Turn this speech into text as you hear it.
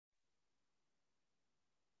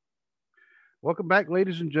Welcome back,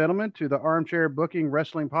 ladies and gentlemen, to the Armchair Booking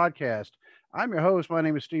Wrestling Podcast. I'm your host. My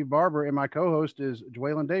name is Steve Barber, and my co-host is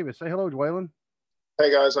Dwaylen Davis. Say hello, Dwaylen.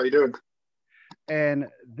 Hey guys, how you doing? And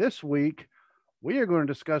this week, we are going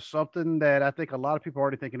to discuss something that I think a lot of people are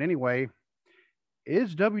already thinking anyway.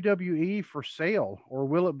 Is WWE for sale, or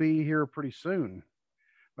will it be here pretty soon?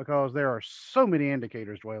 Because there are so many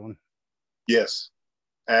indicators, Dwaylen. Yes,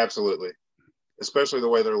 absolutely. Especially the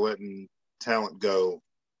way they're letting talent go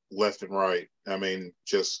left and right. I mean,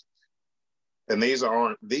 and these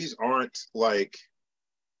aren't like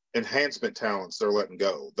enhancement talents they're letting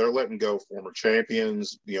go. They're letting go former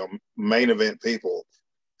champions, main event people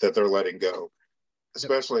that they're letting go.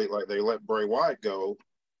 Especially like they let Bray Wyatt go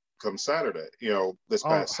come Saturday, this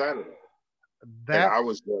past Saturday. And That I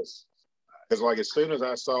was just because like as soon as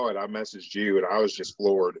I saw it, I messaged you and I was just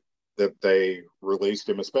floored that they released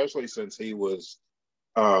him, especially since he was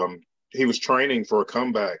training for a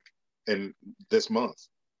comeback in this month.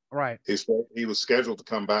 right. He was scheduled to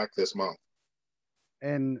come back this month.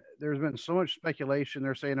 And there's been so much speculation.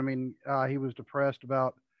 They're saying, he was depressed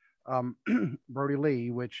about Brody Lee,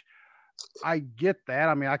 which I get that.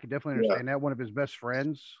 I mean, I could definitely understand that. One of his best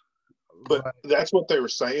friends. But that's what they were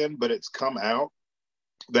saying, but it's come out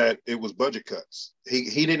that it was budget cuts.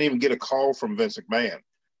 He didn't even get a call from Vince McMahon.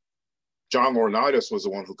 John Laurinaitis was the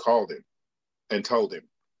one who called him and told him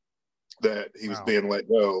that he was being let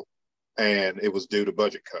go, and it was due to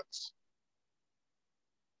budget cuts.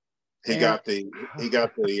 He got the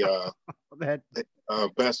that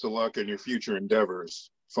best of luck in your future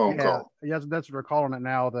endeavors phone call. Yeah, that's what they're calling it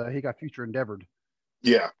now. He got future endeavored.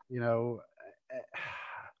 Yeah.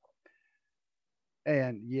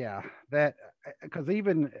 And yeah, that because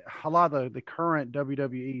even a lot of the current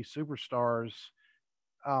WWE superstars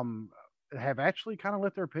have actually kind of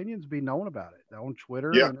let their opinions be known about it on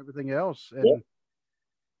Twitter and everything else. And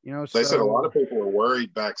they said a lot of people are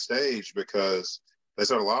worried backstage because they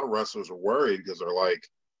said a lot of wrestlers are worried because they're like,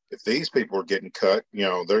 if these people are getting cut,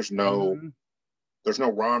 there's no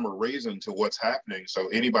rhyme or reason to what's happening. So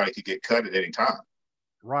anybody could get cut at any time.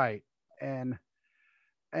 Right. And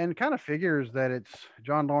kind of figures that it's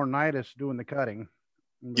John Laurinaitis doing the cutting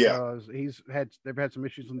because they've had some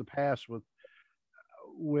issues in the past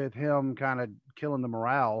with him kind of killing the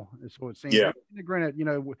morale. And so it seems, granted,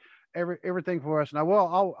 everything for us now.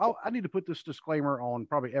 Well, I need to put this disclaimer on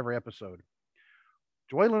probably every episode.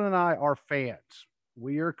 Dwaylen and I are fans.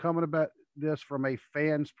 We are coming about this from a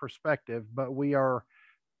fan's perspective, but we are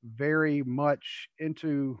very much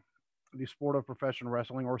into the sport of professional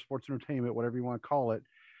wrestling or sports entertainment, whatever you want to call it.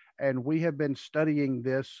 And we have been studying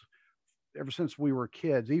this ever since we were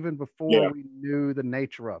kids, even before we knew the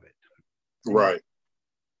nature of it. Right.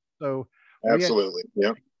 So absolutely.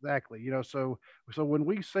 Exactly. So when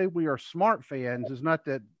we say we are smart fans, it's not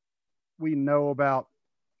that we know about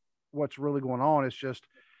what's really going on. It's just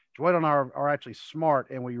Dwayne and I are actually smart,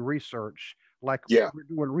 and we research like we're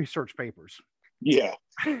doing research papers. Yeah.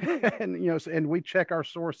 And and we check our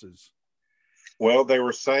sources. Well, they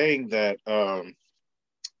were saying that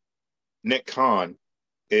Nick Khan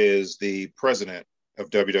is the president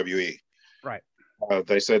of WWE. Right.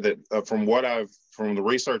 They said that from the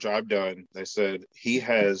research I've done, they said he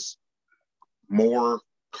has more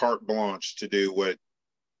carte blanche to do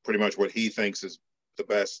pretty much what he thinks is the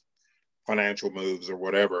best financial moves or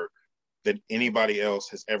whatever than anybody else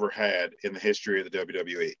has ever had in the history of the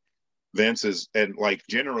WWE. Vince is, and like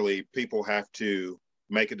generally people have to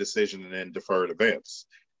make a decision and then defer to Vince.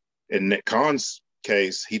 In Nick Khan's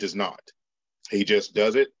case, he does not. He just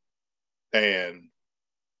does it. And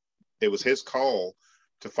it was his call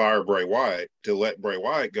to fire Bray Wyatt, to let Bray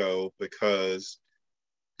Wyatt go because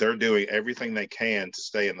they're doing everything they can to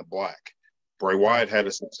stay in the black. Bray Wyatt had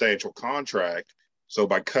a substantial contract. So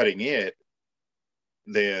by cutting it,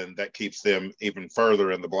 then that keeps them even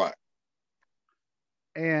further in the black.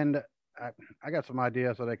 And I got some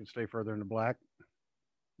ideas so they can stay further in the black.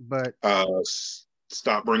 But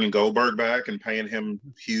stop bringing Goldberg back and paying him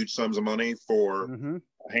huge sums of money for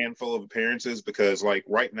a handful of appearances, because like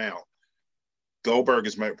right now, Goldberg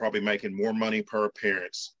is probably making more money per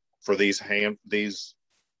appearance for these handful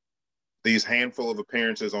of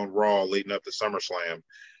appearances on Raw leading up to SummerSlam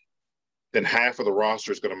than half of the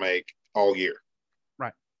roster is going to make all year.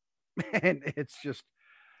 Right. And it's just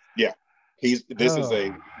this is a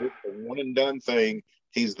one and done thing.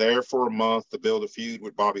 He's there for a month to build a feud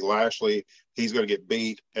with Bobby Lashley. He's going to get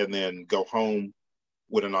beat and then go home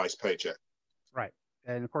with a nice paycheck. Right.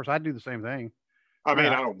 And of course, I'd do the same thing. I mean,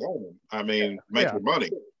 I don't blame him. I mean, make your money.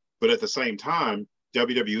 But at the same time,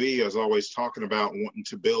 WWE is always talking about wanting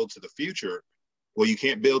to build to the future. Well, you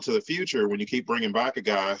can't build to the future when you keep bringing back a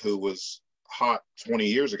guy who was hot 20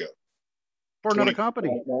 years ago. For another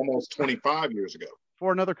company. Almost 25 years ago.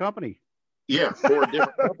 For another company. Yeah, for a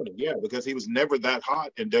different company. Yeah, because he was never that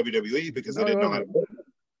hot in WWE because they didn't know how to book him.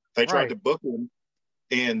 They tried to book him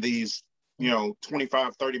in these,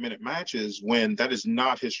 25, 30-minute matches when that is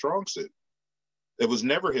not his strong suit. It was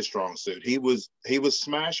never his strong suit. He was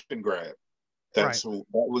smash and grab. That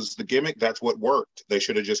was the gimmick. That's what worked. They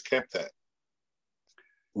should have just kept that.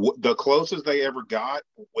 The closest they ever got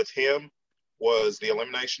with him was the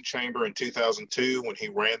Elimination Chamber in 2002 when he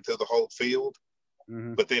ran through the whole field.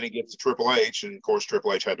 Mm-hmm. But then he gets to Triple H, and of course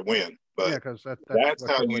Triple H had to win. But because that's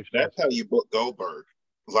how you book Goldberg.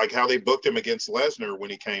 Like how they booked him against Lesnar when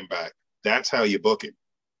he came back. That's how you book him.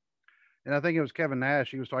 And I think it was Kevin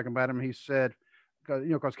Nash. He was talking about him. He said,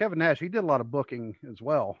 because Kevin Nash, he did a lot of booking as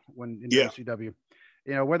well when in WCW.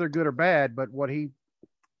 Whether good or bad, but what he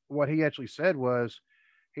actually said was,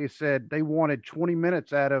 he said they wanted 20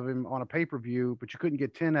 minutes out of him on a pay-per-view, but you couldn't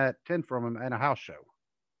get 10 from him in a house show.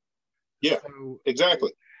 Yeah, so,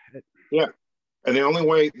 exactly. Yeah. And the only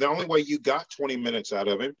way you got 20 minutes out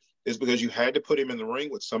of him is because you had to put him in the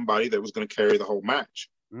ring with somebody that was going to carry the whole match.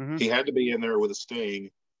 Mm-hmm. He had to be in there with a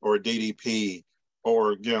Sting or a DDP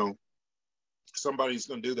or, somebody's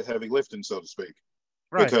going to do the heavy lifting, so to speak.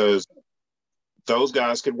 Right. Because those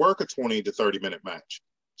guys could work a 20 to 30-minute match.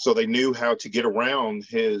 So they knew how to get around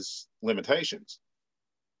his limitations.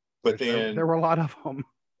 But there were a lot of them.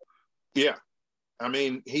 Yeah.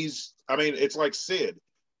 It's like Sid.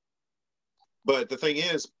 But the thing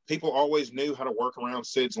is, people always knew how to work around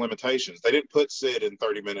Sid's limitations. They didn't put Sid in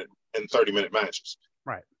 30-minute matches.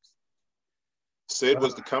 Right. Sid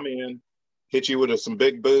was to come in, hit you with some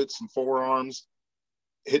big boots and forearms,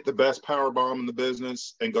 hit the best power bomb in the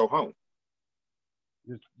business, and go home.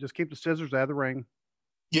 Just keep the scissors out of the ring.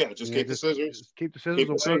 Yeah, keep the scissors. Just keep the scissors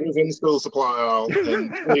away. Scissors in the school supply aisle.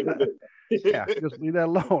 And just leave that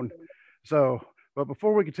alone. So, but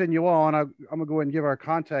before we continue on, I'm going to go ahead and give our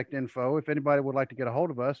contact info. If anybody would like to get a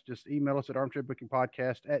hold of us, just email us at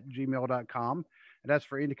armchairbookingpodcast@gmail.com. And that's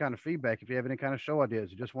for any kind of feedback. If you have any kind of show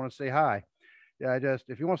ideas, you just want to say hi. Yeah,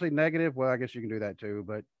 if you want to say negative, well, I guess you can do that too.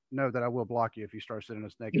 But know that I will block you if you start sending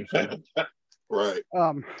us negative stuff. Right.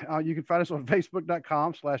 You can find us on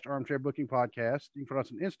Facebook.com/armchairbookingpodcast. You can find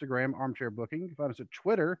us on Instagram, Armchair Booking. You can find us at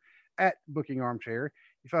Twitter @BookingArmchair.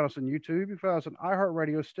 You find us on YouTube. You find us on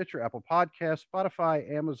iHeartRadio, Stitcher, Apple Podcasts, Spotify,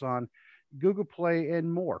 Amazon, Google Play,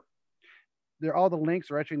 and more. All the links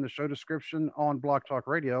are actually in the show description on Blog Talk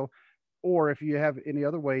Radio, or if you have any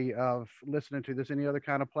other way of listening to this, any other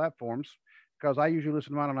kind of platforms, because I usually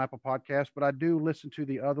listen to mine on Apple Podcasts, but I do listen to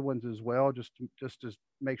the other ones as well, just to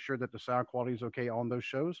make sure that the sound quality is okay on those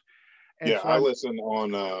shows. And so I listen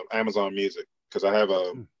on Amazon Music because I have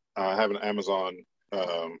an Amazon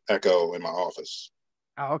Echo in my office.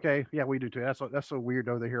 Oh, okay, yeah, we do too. That's so weird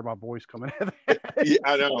though to hear my voice coming out. Yeah,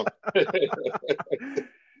 I know.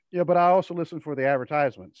 Yeah, but I also listen for the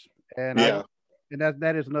advertisements, and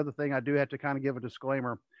that is another thing I do have to kind of give a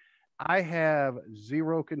disclaimer. I have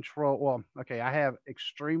zero control. Well, okay, I have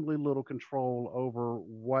extremely little control over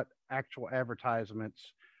what actual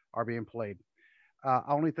advertisements are being played.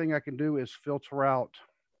 Only thing I can do is filter out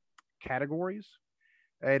categories,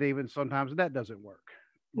 and even sometimes that doesn't work.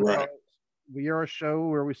 Right. We are a show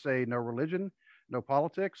where we say no religion, no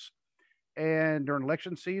politics, and during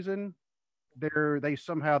election season, they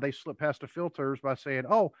slip past the filters by saying,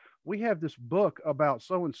 "Oh, we have this book about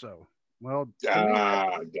so and so." Well,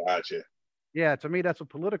 gotcha. Yeah, to me, that's a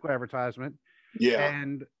political advertisement. Yeah.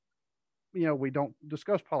 And, we don't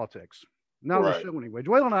discuss politics. Not on the show anyway.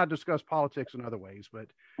 Joel and I discuss politics in other ways,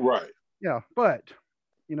 but. Right. Yeah, but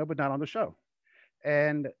not on the show.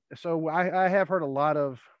 And so I have heard a lot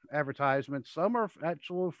of advertisements. Some are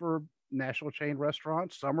actually for national chain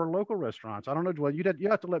restaurants. Some are local restaurants. I don't know, Joel. You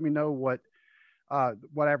have to let me know what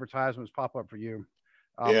advertisements pop up for you.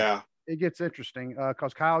 Yeah. It gets interesting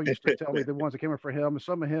because Kyle used to tell me the ones that came up for him.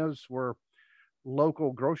 Some of his were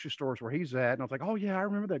local grocery stores where he's at, and I was like, "Oh yeah, I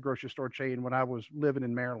remember that grocery store chain when I was living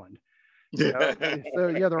in Maryland." So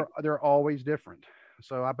yeah, they're always different.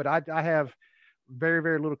 So, but I have very,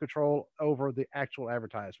 very little control over the actual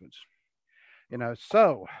advertisements.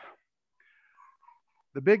 So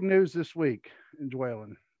the big news this week in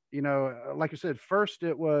Joellen, like I said, first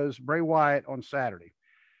it was Bray Wyatt on Saturday.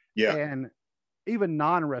 Yeah. And even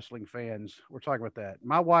non-wrestling fans were talking about that.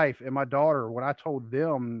 My wife and my daughter, when I told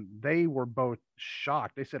them, they were both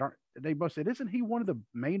shocked. They both said, "Isn't he one of the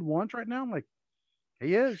main ones right now?" I'm like,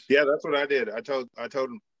 he is. Yeah, that's what I did. I told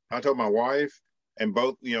my wife and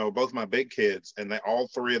both my big kids, and all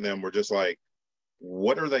three of them were just like,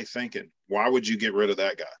 "What are they thinking? Why would you get rid of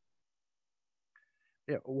that guy?"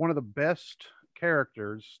 one of the best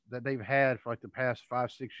characters that they've had for like the past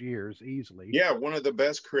 5-6 years, easily. Yeah, one of the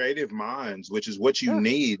best creative minds, which is what you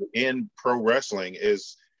need in pro wrestling,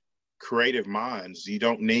 is creative minds. You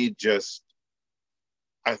don't need just.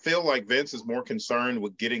 I feel like Vince is more concerned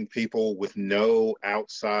with getting people with no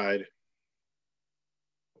outside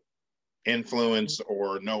influence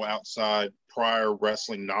or no outside prior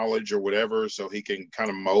wrestling knowledge or whatever, so he can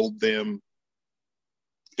kind of mold them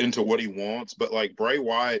into what he wants. But like Bray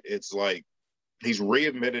Wyatt, it's like he's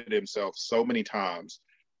readmitted himself so many times,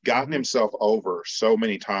 gotten himself over so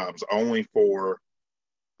many times, only for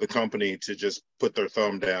the company to just put their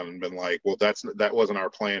thumb down and been like, well, that wasn't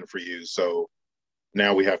our plan for you, so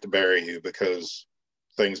now we have to bury you because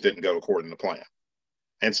things didn't go according to plan.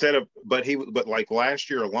 But like last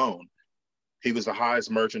year alone, he was the highest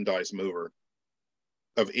merchandise mover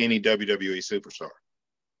of any WWE superstar.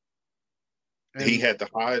 And he had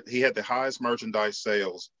the highest merchandise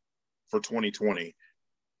sales for 2020.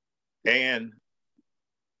 And,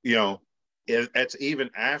 it's even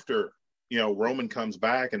after, Roman comes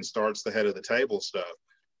back and starts the head of the table stuff.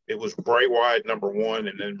 It was Bray Wyatt #1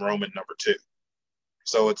 and then Roman #2.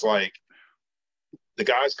 So it's like the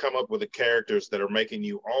guys come up with the characters that are making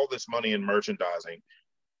you all this money in merchandising.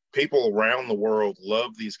 People around the world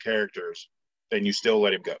love these characters, and you still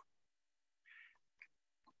let him go.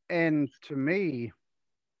 And to me,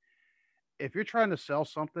 if you're trying to sell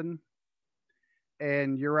something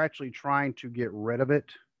and you're actually trying to get rid of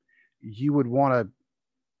it, you would want to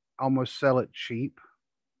almost sell it cheap.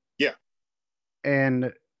 Yeah.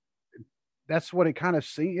 And that's what it kind of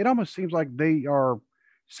seems. It almost seems like they are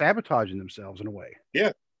sabotaging themselves in a way.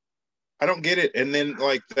 Yeah. I don't get it. And then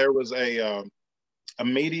like there was a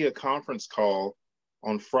media conference call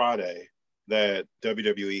on Friday that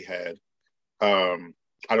WWE had.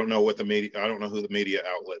 I don't know who the media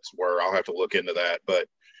outlets were. I'll have to look into that. But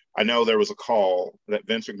I know there was a call that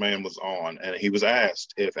Vince McMahon was on, and he was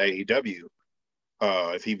asked if AEW,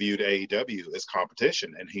 if he viewed AEW as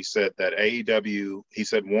competition. And he said that AEW,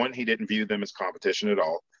 one, he didn't view them as competition at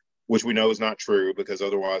all, which we know is not true because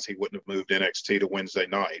otherwise he wouldn't have moved NXT to Wednesday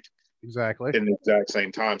night. Exactly. In the exact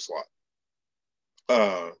same time slot.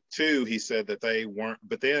 Two, he said that they weren't,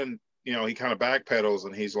 but then, he kind of backpedals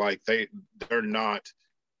and he's like, they're not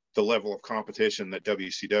the level of competition that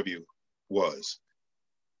WCW was.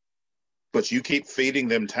 But you keep feeding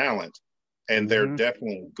them talent and they're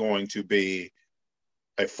definitely going to be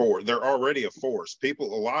a force. They're already a force.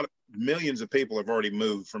 Millions of people have already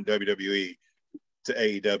moved from WWE to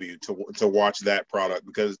AEW to watch that product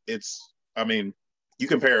because you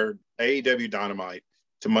compare AEW Dynamite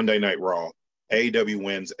to Monday Night Raw, AEW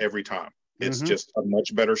wins every time. It's just a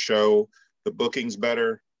much better show. The booking's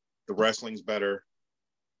better. The wrestling's better.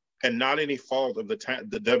 And not any fault of the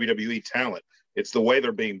WWE talent. It's the way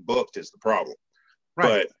they're being booked is the problem.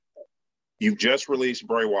 Right. But you've just released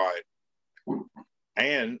Bray Wyatt,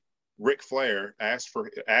 and Ric Flair asked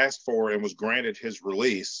for and was granted his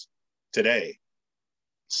release today.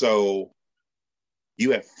 So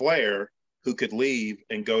you have Flair who could leave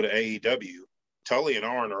and go to AEW. Tully and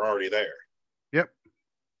Arn are already there. Yep.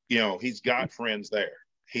 He's got friends there.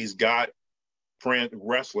 He's got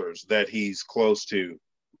wrestlers that he's close to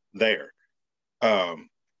there.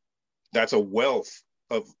 That's a wealth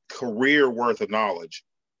of career worth of knowledge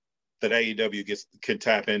that AEW can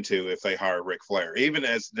tap into if they hire Ric Flair, even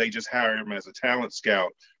as they just hire him as a talent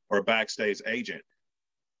scout or a backstage agent.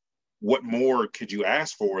 What more could you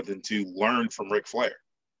ask for than to learn from Ric Flair?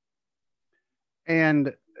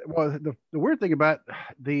 And the weird thing about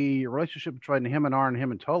the relationship between him and Arn,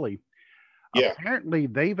 him and Tully, apparently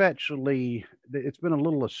it's been a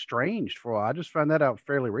little estranged for a while. I just found that out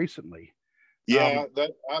fairly recently. Yeah,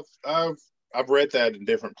 I've read that in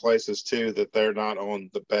different places too, that they're not on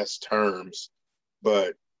the best terms,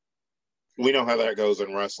 but we know how that goes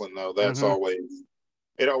in wrestling though. That's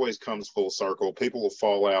it always comes full circle. People will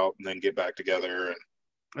fall out and then get back together. And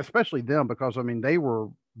especially them, because they were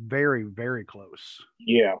very, very close.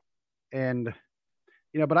 Yeah. And,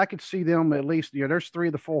 but I could see them at least, there's 3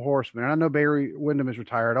 of the 4 horsemen. I know Barry Windham is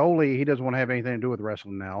retired. Ole, he doesn't want to have anything to do with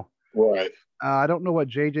wrestling now. Right. I don't know what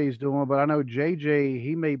JJ's doing, but I know JJ,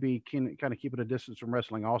 he may be kind of keeping a distance from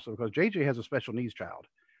wrestling also, because JJ has a special needs child,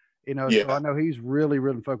 so I know he's really,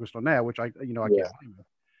 really focused on that, which I can't blame him.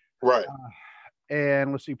 Right.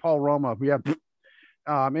 And let's see, Paul Roma. Yeah.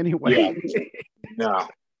 Anyway. Yeah.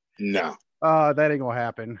 No. That ain't gonna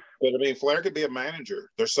happen. But Flair could be a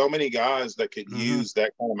manager. There's so many guys that could use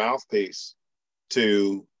that kind of mouthpiece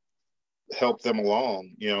to help them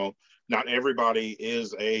along. Not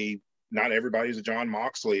everybody's a John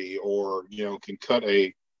Moxley or can cut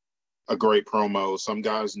a a great promo. Some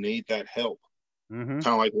guys need that help. Mm-hmm. Kind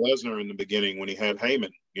of like Lesnar in the beginning when he had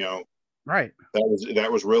Heyman, you know. Right.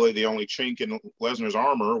 That was really the only chink in Lesnar's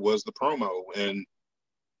armor was the promo. And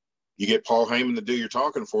you get Paul Heyman to do your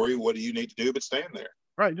talking for you. What do you need to do but stand there?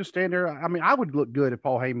 Right. Just stand there. I mean, I would look good if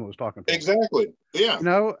Paul Heyman was talking for me. Exactly. Yeah. You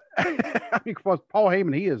know, I mean, because Paul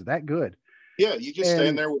Heyman, he is that good. Yeah. You just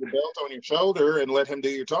stand there with a belt on your shoulder and let him do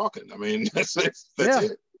your talking. I mean, that's it.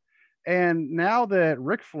 And now that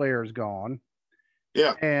Ric Flair is gone,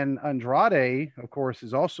 yeah, and Andrade, of course,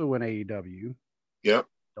 is also in AEW. Yep.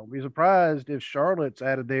 Don't be surprised if Charlotte's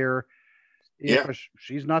added there. Yeah,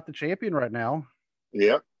 she's not the champion right now.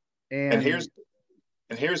 Yep. And here's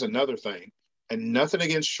another thing. And nothing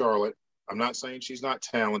against Charlotte. I'm not saying she's not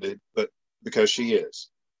talented, but because she is.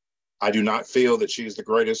 I do not feel that she's the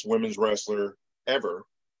greatest women's wrestler ever,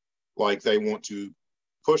 like they want to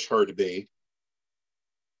push her to be.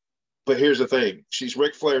 But here's the thing. She's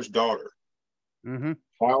Ric Flair's daughter. Mm-hmm.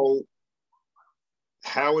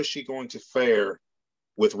 How is she going to fare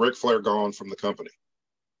with Ric Flair gone from the company?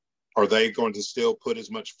 Are they going to still put as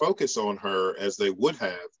much focus on her as they would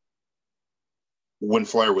have when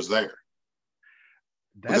Flair was there?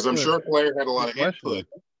 Because I'm sure Flair had a lot of input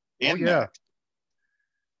in that.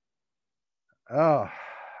 Oh,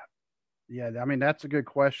 yeah. I mean, that's a good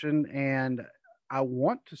question. And I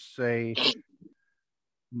want to say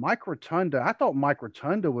Mike Rotunda, I thought Mike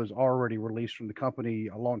Rotunda was already released from the company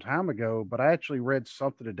a long time ago, but I actually read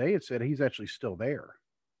something today that said he's actually still there.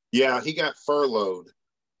 Yeah, he got furloughed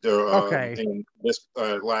in this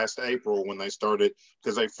last April when they started,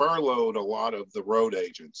 because they furloughed a lot of the road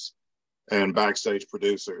agents and backstage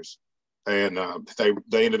producers, and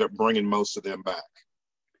they ended up bringing most of them back.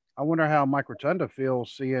 I wonder how Mike Rotunda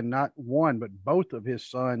feels seeing not one, but both of his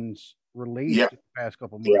sons released in the past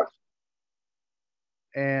couple months. Yeah.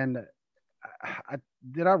 And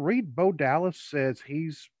did I read Bo Dallas says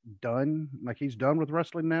he's done? Like he's done with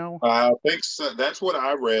wrestling now? I think so. That's what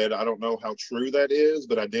I read. I don't know how true that is,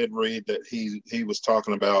 but I did read that he was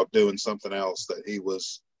talking about doing something else. That he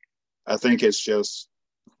was. I think it's just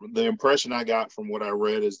the impression I got from what I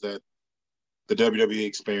read is that the WWE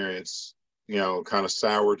experience, you know, kind of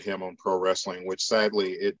soured him on pro wrestling, which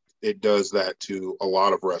sadly it does that to a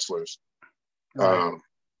lot of wrestlers. Right.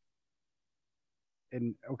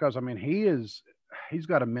 And because I mean he's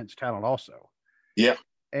got immense talent also. Yeah.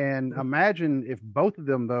 And imagine if both of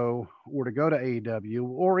them though were to go to AEW,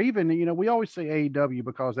 or even, you know, we always say AEW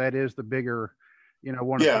because that is the bigger, you know,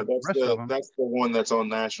 one. Yeah, of the that's the one that's on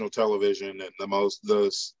national television and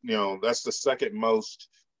that's the second most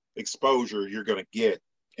exposure you're going to get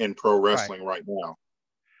in pro wrestling right now.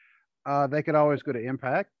 They could always go to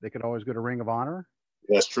Impact. They could always go to Ring of Honor.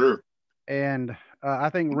 That's true. And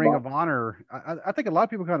I think Ring of Honor, I think a lot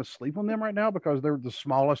of people kind of sleep on them right now because they're the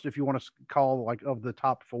smallest, if you want to call like of the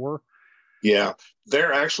top four. Yeah,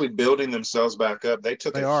 they're actually building themselves back up. They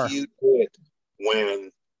took a huge hit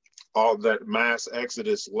when all that mass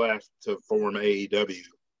exodus left to form AEW.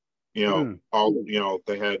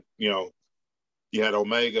 They had, you had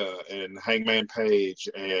Omega and Hangman Page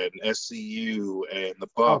and SCU and the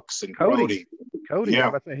Bucks and Cody. Yeah,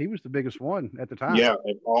 I think he was the biggest one at the time. Yeah,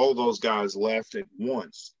 and all those guys left at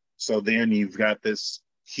once. So then you've got this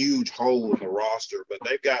huge hole in the roster, but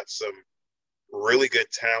they've got some really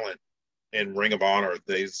good talent in Ring of Honor.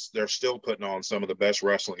 They're still putting on some of the best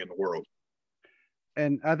wrestling in the world.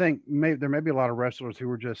 And I think there may be a lot of wrestlers who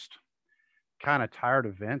are just kind of tired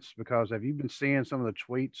of Vince, because have you been seeing some of the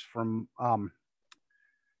tweets from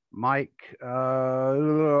Mike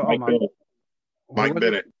Bennett.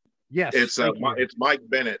 Yes, it's Mike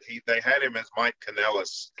Bennett. They had him as Mike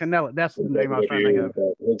Kanellis. That's the name I was trying to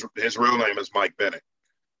think of. His real name is Mike Bennett.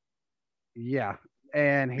 Yeah,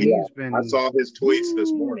 and he's been. I saw his tweets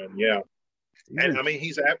this morning. Yeah, and I mean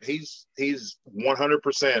he's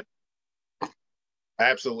 100%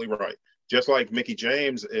 absolutely right. Just like Mickey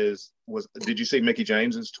James was. Did you see Mickey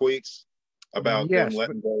James's tweets about them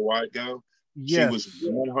letting Bray Wyatt go? Yes. She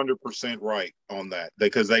was 100% right on that,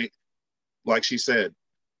 because they, like she said,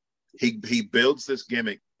 he builds this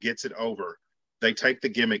gimmick, gets it over. They take the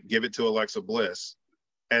gimmick, give it to Alexa Bliss,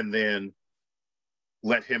 and then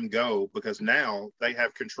let him go, because now they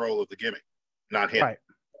have control of the gimmick, not him.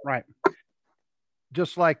 Right.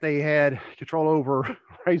 Just like they had control over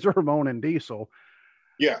Razor Ramon and Diesel.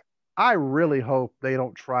 Yeah. I really hope they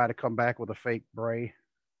don't try to come back with a fake Bray.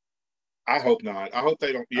 I hope not. I hope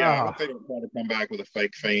they don't. Yeah, I hope they don't try to come back with a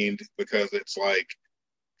fake Fiend, because it's like,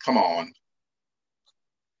 come on.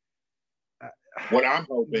 What I'm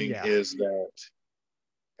hoping is that,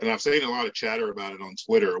 and I've seen a lot of chatter about it on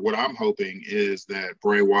Twitter, what I'm hoping is that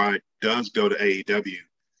Bray Wyatt does go to AEW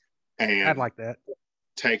and I'd like that.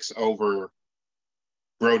 takes over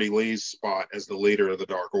Brody Lee's spot as the leader of the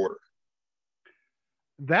Dark Order.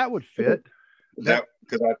 That would fit. That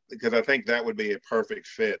because I think that would be a perfect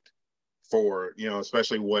fit for, you know,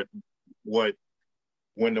 especially what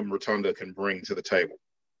Wyndham Rotunda can bring to the table.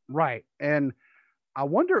 Right. And I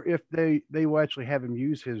wonder if they will actually have him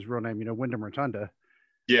use his real name, you know, Wyndham Rotunda.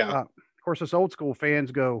 Yeah. Of course, us old school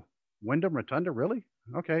fans go, Wyndham Rotunda, really?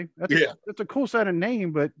 Okay, that's a cool sounding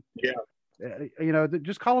name, but yeah, you know,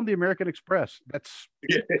 just call him the American Express. That's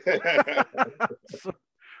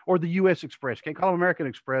or the U.S. Express. Can't call him American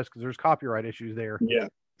Express because there's copyright issues there. Yeah,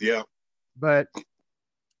 yeah. But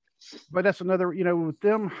that's another, you know, with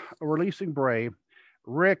them releasing Bray,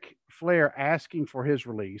 Ric Flair asking for his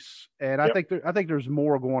release, and I think there's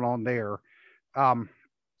more going on there.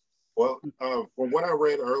 Well, from what I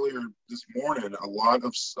read earlier this morning, a lot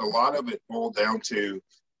of it boiled down to,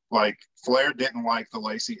 like, Flair didn't like the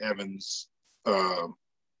Lacey Evans,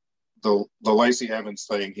 the Lacey Evans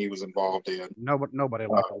thing he was involved in. Nobody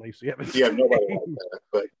liked the Lacey Evans. Yeah, nobody liked that.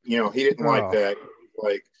 But, you know, he didn't like that.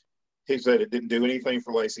 Like, he said it didn't do anything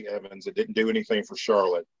for Lacey Evans. It didn't do anything for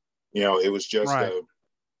Charlotte. You know, it was just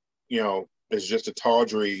it's just a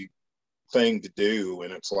tawdry thing to do,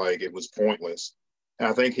 and it's like it was pointless. And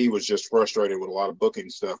I think he was just frustrated with a lot of booking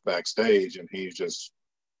stuff backstage, and he's just,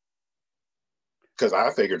 because I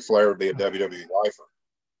figured Flair would be a WWE lifer.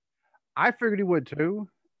 I figured he would too.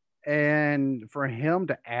 And for him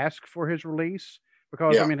to ask for his release,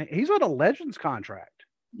 because I mean, he's on a Legends contract.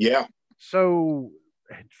 Yeah. So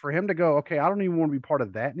for him to go, okay, I don't even want to be part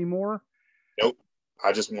of that anymore. Nope.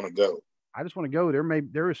 I just want to go.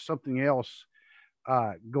 There is something else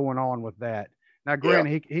going on with that. Now,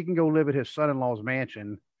 granted, he can go live at his son-in-law's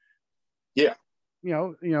mansion. Yeah.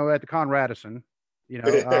 You know, at the Con Radisson, you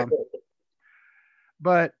know,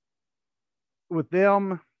 but with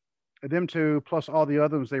them two, plus all the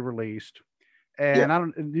other ones they released.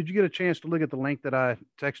 And did you get a chance to look at the link that I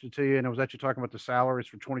texted to you? And it was actually talking about the salaries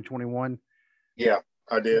for 2021. Yeah,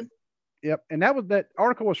 I did. Yep. And that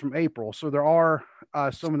article was from April. So there are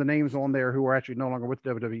some of the names on there who are actually no longer with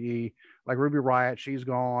WWE, like Ruby Riott. She's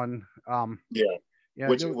gone.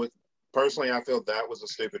 Which personally, I feel that was a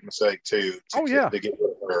stupid mistake too. To get rid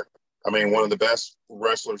of her. I mean, one of the best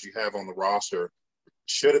wrestlers you have on the roster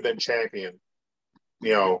should have been champion,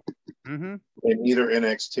 you know, in either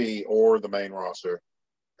NXT or the main roster.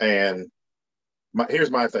 And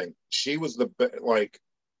here's my thing. She was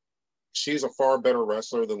she's a far better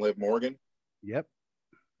wrestler than Liv Morgan. Yep.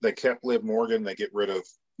 They kept Liv Morgan. They get rid of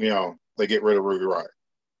Ruby Riott.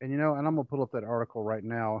 And, you know, and I'm going to pull up that article right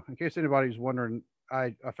now. In case anybody's wondering,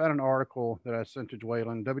 I found an article that I sent to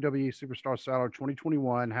Dwaylen, WWE Superstar Salary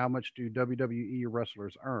 2021, how much do WWE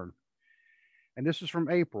wrestlers earn? And this is from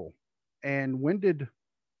April. And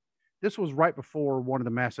this was right before one of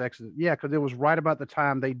the mass exits. Yeah, because it was right about the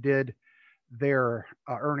time they did their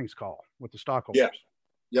earnings call with the stockholders. Yeah.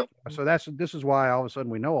 Yep. So this is why all of a sudden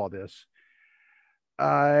we know all this.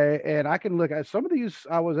 And I can look at some of these.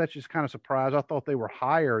 I was actually kind of surprised. I thought they were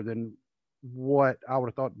higher than what I would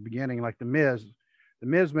have thought at the beginning. Like the Miz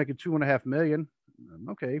making $2.5 million.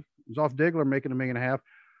 Okay. Dolph Ziggler making $1.5 million.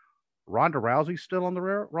 Ronda Rousey's still on the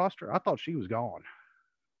roster. I thought she was gone.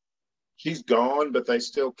 She's gone, but they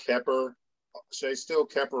still kept her. They still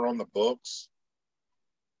kept her on the books.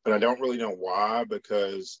 But I don't really know why,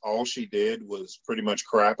 because all she did was pretty much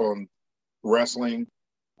crap on wrestling.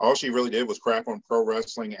 All she really did was crap on pro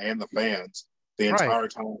wrestling and the fans the entire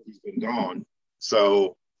time she's been gone.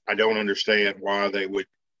 So I don't understand why they would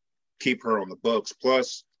keep her on the books.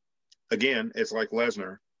 Plus, again, it's like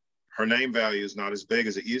Lesnar. Her name value is not as big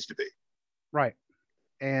as it used to be. Right.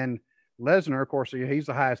 And Lesnar, of course, he's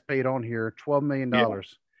the highest paid on here, $12 million. Yeah.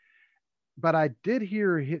 But I did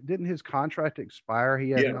hear, didn't his contract expire?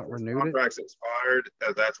 He has not renewed it. His contract's expired.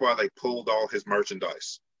 That's why they pulled all his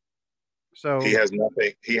merchandise. So he has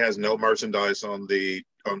nothing. He has no merchandise on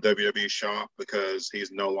WWE Shop because he's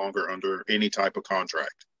no longer under any type of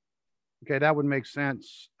contract. Okay, that would make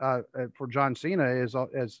sense for John Cena as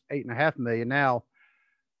 $8.5 million. Now,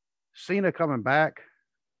 Cena coming back,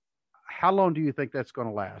 how long do you think that's going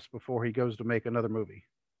to last before he goes to make another movie?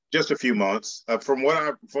 Just a few months. From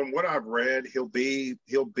what I've read, he'll be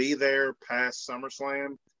there past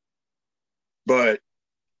SummerSlam, but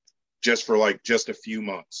just for just a few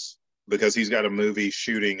months, because he's got a movie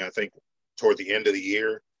shooting, I think, toward the end of the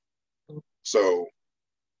year. So,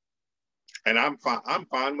 and I'm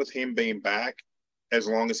fine with him being back as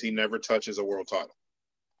long as he never touches a world title.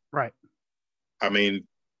 Right. I mean,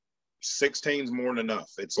 16's more than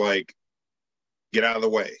enough. It's like, get out of the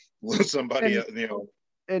way. Somebody,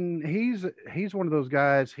 and he's one of those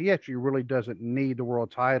guys. He actually really doesn't need the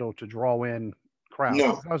world title to draw in crowds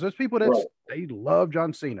No, because there's people right. they love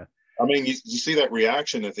John Cena. I mean, you see that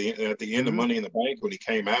reaction at the end of Mm-hmm. Money in the Bank when he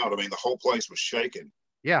came out. I mean, the whole place was shaking.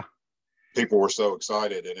 Yeah, People were so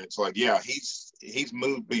excited, and it's like, yeah, he's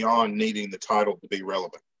moved beyond needing the title to be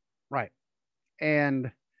relevant. right.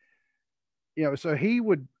 And so he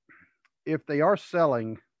would, if they are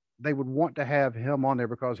selling, they would want to have him on there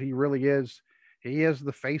because he really is. He is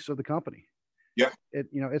the face of the company. Yeah.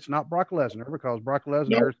 It's not Brock Lesnar because Brock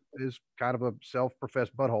Lesnar is kind of a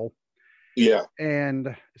self-professed butthole. Yeah.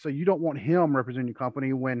 And so you don't want him representing your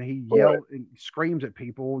company when he yells and screams at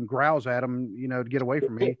people and growls at them, to get away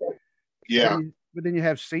from me. Yeah. But then you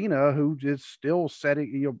have Cena, who is still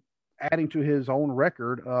adding to his own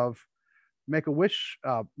record of Make-A-Wish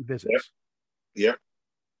visits. Yeah.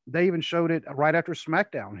 They even showed it right after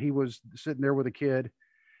SmackDown. He was sitting there with a kid,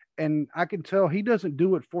 and I can tell he doesn't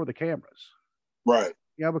do it for the cameras. Right.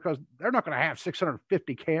 Because they're not going to have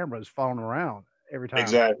 650 cameras following around every time.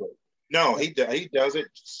 Exactly. No, he does it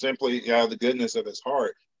simply out of the goodness of his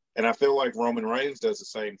heart. And I feel like Roman Reigns does the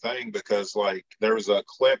same thing because, like, there was a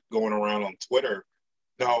clip going around on Twitter.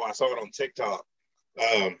 No, I saw it on TikTok.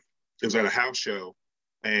 It was at a house show,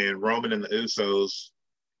 and Roman and the Usos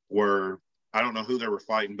were, I don't know who they were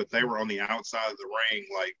fighting, but they were on the outside of the ring,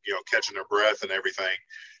 like, catching their breath and everything.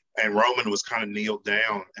 And Roman was kind of kneeled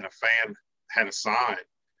down, and a fan had a sign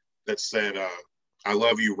that said, I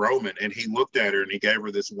love you, Roman. And he looked at her and he gave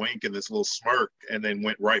her this wink and this little smirk and then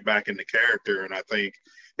went right back into character. And I think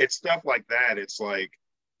it's stuff like that. It's like,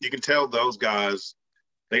 you can tell those guys,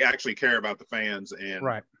 they actually care about the fans and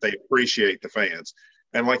they appreciate the fans.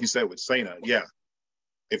 And like you said with Cena, yeah,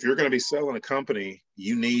 if you're going to be selling a company,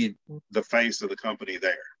 you need the face of the company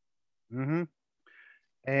there. Mm-hmm.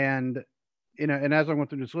 And, and as I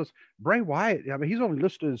went through this list, Bray Wyatt, I mean, he's only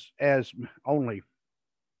listed as only,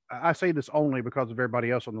 I say this only because of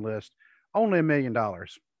everybody else on the list, only $1 million.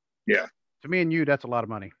 Yeah. To me and you, that's a lot of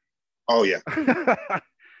money. Oh, yeah.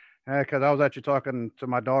 Because I was actually talking to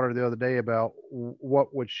my daughter the other day about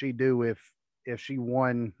what would she do if she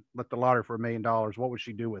won the lottery for $1 million, what would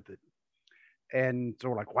she do with it? And so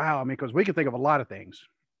we're like, wow, I mean, because we can think of a lot of things.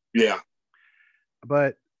 Yeah.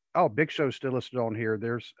 But, Big Show's still listed on here.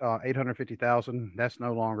 There's 850,000. That's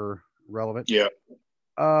no longer relevant. Yeah.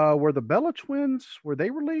 Were the Bella twins, were they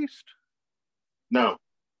released? No,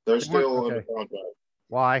 they're still under contract.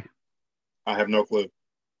 Why? I have no clue.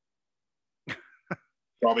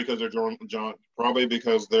 Probably because they're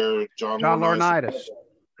John Laurinaitis.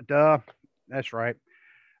 Duh. That's right.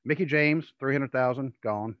 Mickey James, 300,000,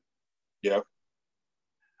 gone. Yep.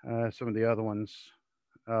 Some of the other ones.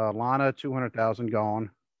 Lana, 200,000,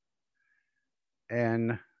 gone.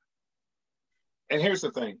 And here's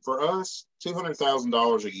the thing. For us,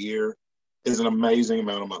 $200,000 a year is an amazing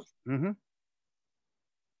amount of money. Mm-hmm.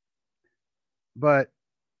 But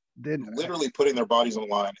then literally putting their bodies on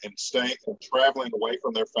the line and traveling away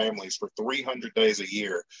from their families for 300 days a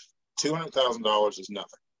year, $200,000 is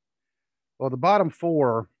nothing. Well, the bottom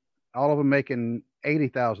four, all of them making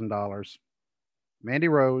 $80,000. Mandy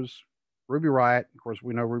Rose, Ruby Riott. Of course,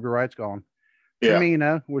 we know Ruby Riott's gone. Yeah.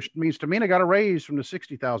 Tamina, which means Tamina got a raise from the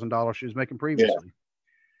 $60,000 she was making previously.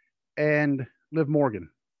 Yeah. And Liv Morgan,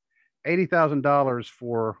 $80,000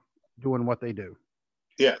 for doing what they do.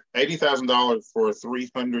 Yeah, $80,000 for a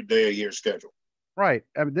 300-day-a-year schedule. Right.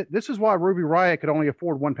 I mean, this is why Ruby Riott could only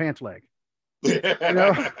afford one pants leg.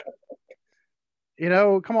 Come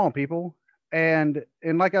on, people. And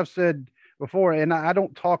like I've said before, and I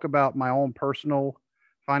don't talk about my own personal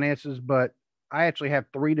finances, but I actually have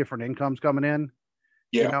 3 different incomes coming in.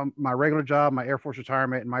 Yeah. My regular job, my Air Force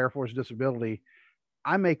retirement, and my Air Force disability.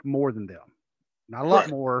 I make more than them. Not a lot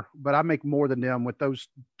more, but I make more than them with those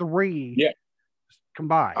 3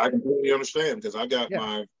 combined. I completely understand because I've got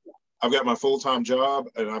my full-time job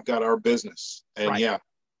and I've got our business. And Yeah.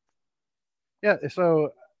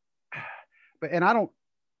 So, and I don't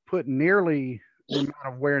put nearly the amount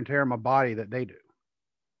of wear and tear on my body that they do.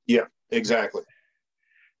 Yeah, exactly.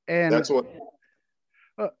 And that's what.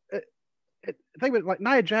 Think about it, like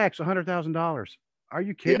Nia Jax, $100,000. Are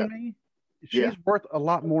you kidding me? She's worth a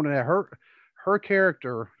lot more than that. Her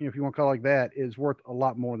character, if you want to call it like that, is worth a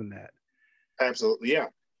lot more than that. Absolutely, yeah.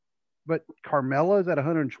 But Carmella is at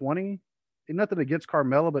 120. And nothing against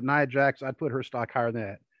Carmella, but Nia Jax, I'd put her stock higher than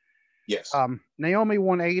that. Yes. Naomi,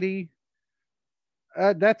 180.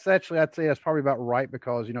 That's actually, I'd say that's probably about right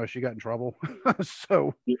because she got in trouble.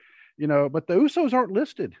 So, but the Usos aren't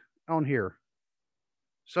listed on here.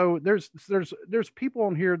 So there's people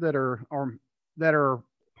on here that are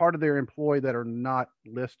part of their employee that are not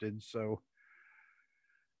listed. So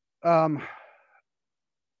Um,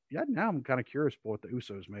 yeah, now I'm kind of curious what the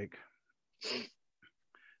Usos make.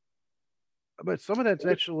 But some of that's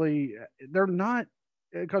actually they're not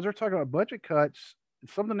because they're talking about budget cuts.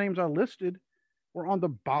 Some of the names I listed were on the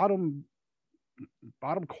bottom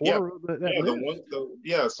Yeah, quarter of that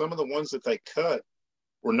yeah, list. some of the ones that they cut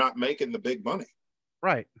were not making the big money.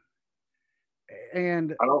 Right.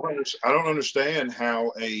 And I don't understand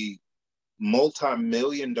how a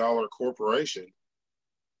multi-million-dollar corporation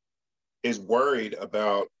is worried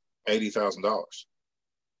about $80,000.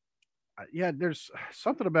 yeah, there's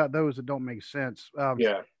something about those that don't make sense.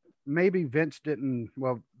 Yeah, Maybe Vince didn't.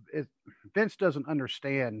 Well, Vince doesn't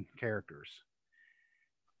understand characters.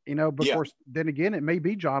 But of yeah. course, then again, it may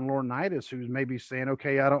be John Laurinaitis who's maybe saying,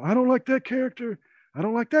 "Okay, I don't like that character. I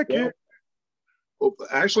don't like that Well, character." well,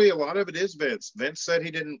 actually, a lot of it is Vince. Vince said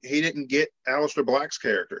he didn't get Aleister Black's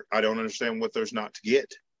character. I don't understand what there's not to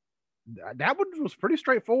get. That one was pretty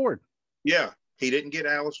straightforward. Yeah, he didn't get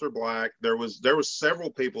Aleister Black. There was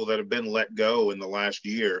several people that have been let go in the last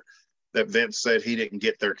year that Vince said he didn't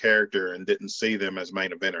get their character and didn't see them as main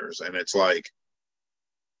eventers. And it's like,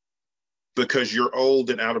 because you're old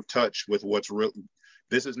and out of touch with what's real.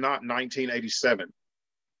 This is not 1987.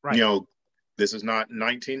 Right. You know, this is not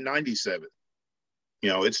 1997.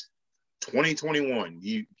 It's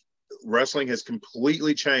 2021. Wrestling has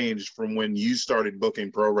completely changed from when you started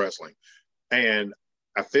booking pro wrestling. And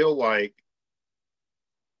I feel like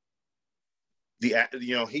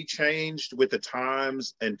he changed with the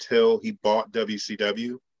times until he bought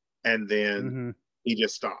WCW, and then he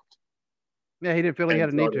just stopped. Yeah, he didn't feel he had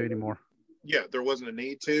a need to anymore. Yeah, there wasn't a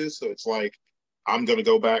need to. So it's like, I'm going to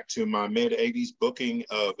go back to my mid 80s booking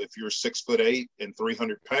of, if you're 6'8" and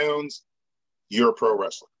 300 pounds, you're a pro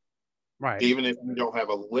wrestler. Right. Even if you don't have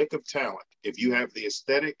a lick of talent, if you have the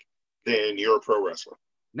aesthetic, then you're a pro wrestler.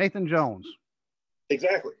 Nathan Jones.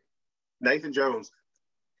 Exactly. Nathan Jones,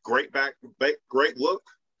 great look,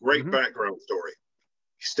 great background story.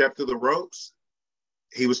 He stepped through the ropes.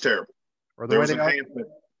 He was terrible. There was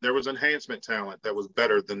enhancement talent that was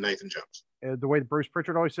better than Nathan Jones. The way Bruce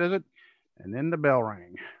Pritchard always says it, and then the bell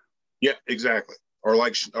rang. Yeah, exactly. Or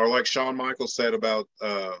like Shawn Michaels said about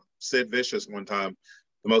Sid Vicious one time,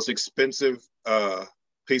 the most expensive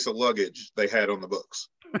piece of luggage they had on the books.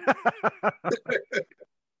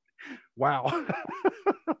 Wow.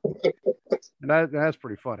 That's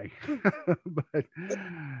pretty funny.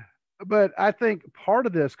 but I think part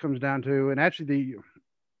of this comes down to, and actually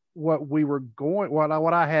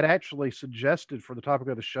what I had actually suggested for the topic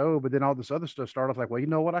of the show, but then all this other stuff started off like, well, you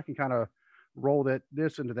know what? I can kind of roll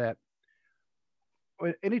this into that.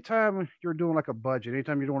 Anytime you're doing like a budget,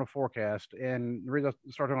 anytime you're doing a forecast, and the reason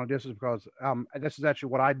I started on this is because this is actually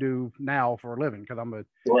what I do now for a living, because I'm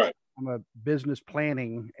a business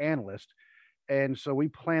planning analyst, and so we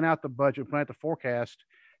plan out the budget, plan out the forecast.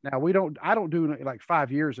 Now I don't do like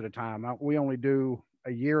 5 years at a time. We only do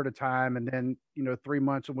a year at a time, and then 3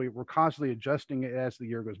 months, and we're constantly adjusting it as the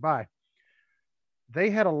year goes by. They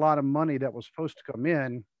had a lot of money that was supposed to come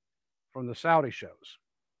in from the Saudi shows.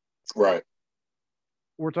 Right.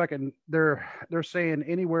 We're talking they're saying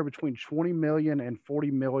anywhere between 20 million and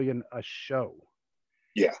 40 million a show.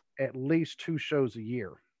 Yeah. At least 2 shows a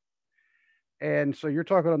year. And so you're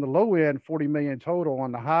talking on the low end 40 million total,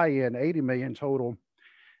 on the high end 80 million total.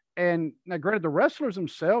 And now, granted, the wrestlers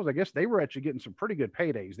themselves, I guess they were actually getting some pretty good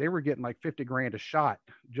paydays. They were getting like 50 grand a shot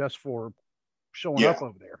just for showing up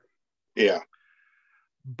over there. Yeah.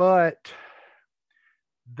 But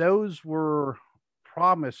those were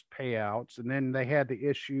promised payouts, and then they had the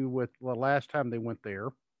issue with the last time they went there,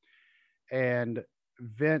 and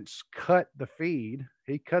Vince cut the feed.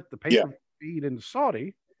 He cut the pay-per-view feed into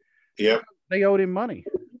Saudi. Yeah. They owed him money.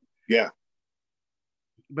 Yeah.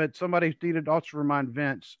 But somebody needed to also remind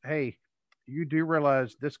Vince, hey, you do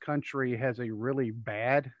realize this country has a really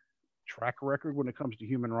bad track record when it comes to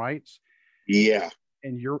human rights. Yeah.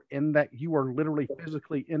 And you are literally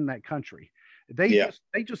physically in that country. They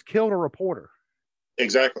just killed a reporter.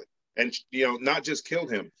 Exactly. And, not just killed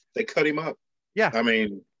him, they cut him up. Yeah. I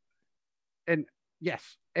mean. And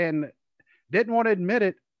yes. And didn't want to admit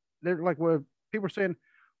it. They're like, well, people are saying,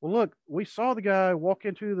 well, look, we saw the guy walk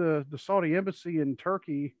into the Saudi embassy in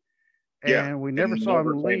Turkey, and we never saw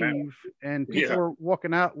him leave. And people were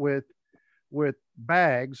walking out with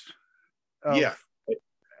bags of,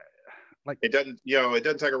 like, it doesn't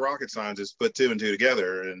take a rocket scientist to put 2 and 2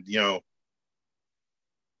 together, and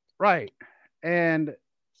right. And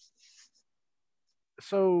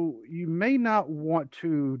so you may not want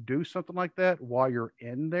to do something like that while you're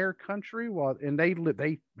in their country, and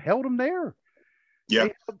they held him there. Yeah.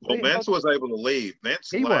 Well, Vince was able to leave.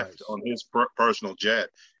 Vince left on his personal jet,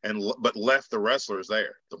 but left the wrestlers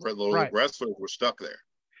there. The wrestlers were stuck there.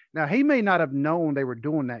 Now, he may not have known they were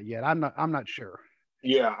doing that yet. I'm not sure.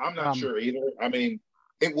 Yeah, I'm not sure either. I mean,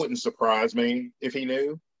 it wouldn't surprise me if he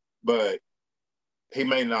knew, but he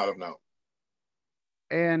may not have known.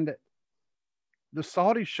 And the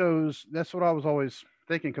Saudi shows, that's what I was always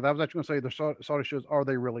thinking, because I was actually going to say the Saudi shows, are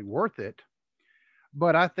they really worth it?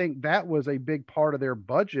 But I think that was a big part of their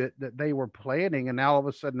budget that they were planning, and now all of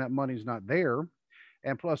a sudden that money's not there.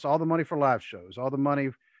 And plus all the money for live shows, all the money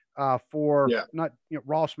for not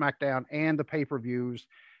Raw, SmackDown, and the pay-per-views,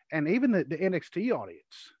 and even the NXT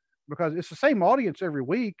audience, because it's the same audience every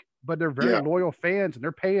week, but they're very loyal fans and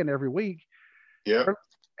they're paying every week. Yeah.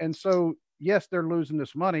 And so, yes, they're losing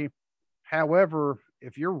this money. However,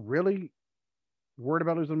 if you're really worried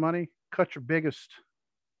about losing money, cut your biggest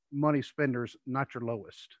money spenders, not your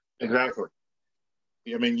lowest. Exactly.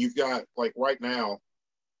 I mean, you've got, like, right now,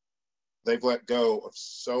 they've let go of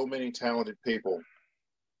so many talented people,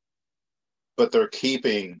 but they're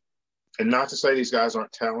keeping, and not to say these guys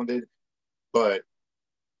aren't talented, but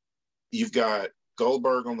you've got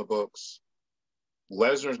Goldberg on the books.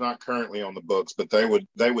 Lesnar's not currently on the books, but they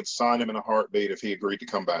would sign him in a heartbeat if he agreed to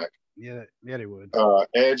come back. Yeah, they would.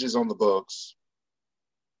 Edge is on the books.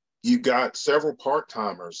 You've got several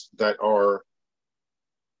part-timers that are,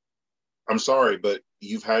 I'm sorry, but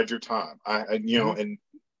you've had your time. And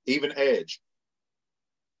even Edge,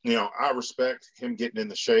 I respect him getting in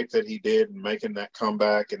the shape that he did and making that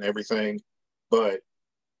comeback and everything, but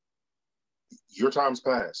your time's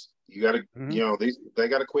passed. You got to, they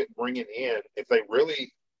got to quit bringing in. If they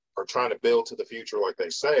really are trying to build to the future, like they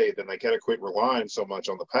say, then they got to quit relying so much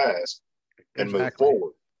on the past and move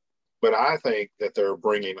forward. But I think that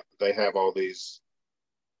they have all these,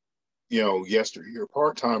 yesteryear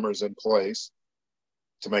part-timers in place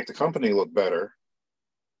to make the company look better,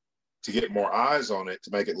 to get more eyes on it,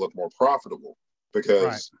 to make it look more profitable.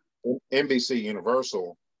 Because NBC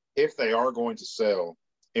Universal, if they are going to sell,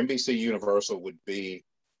 NBC Universal would be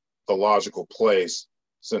the logical place,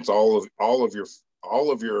 since all of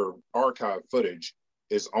your archive footage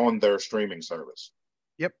is on their streaming service.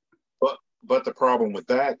 Yep. But the problem with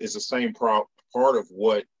that is the same part of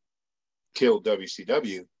what killed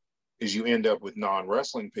WCW is you end up with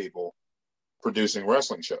non-wrestling people producing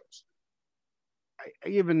wrestling shows.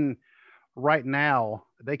 Even right now,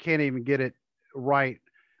 they can't even get it right.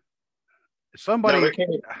 Somebody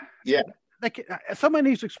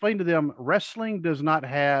needs to explain to them wrestling does not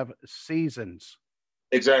have seasons.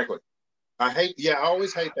 Exactly. I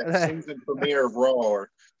always hate that season premiere of Raw or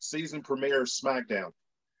season premiere of SmackDown.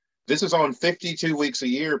 This is on 52 weeks a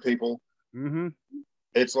year, people. Mm-hmm.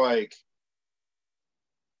 It's like,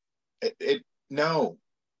 no,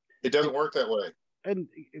 it doesn't work that way. And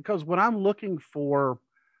because when I'm looking for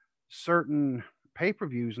certain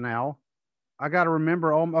pay-per-views now, I got to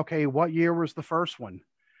remember, what year was the first one?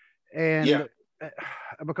 And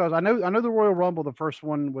because I know the Royal Rumble, the first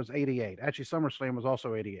one was 88. Actually, SummerSlam was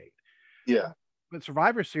also 88. Yeah. But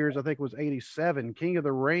Survivor Series, I think, was 87. King of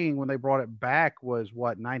the Ring, when they brought it back, was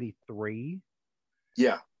 93?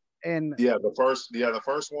 Yeah. And the first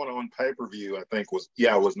one on pay-per-view, I think, was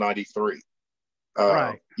 93.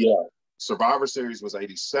 Right. Yeah. Survivor Series was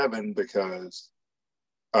 87 because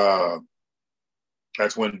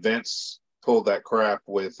that's when Vince pulled that crap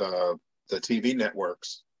with the TV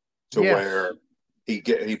networks to where he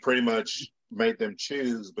pretty much made them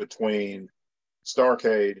choose between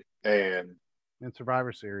Starrcade and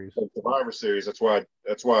Survivor Series. That's why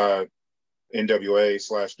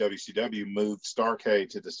NWA/WCW moved Starrcade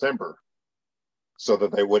to December, so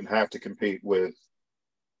that they wouldn't have to compete with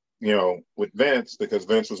Vince, because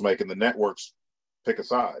Vince was making the networks pick a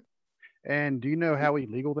side. And do you know how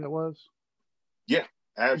illegal that was? Yeah,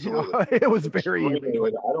 absolutely. It was very illegal.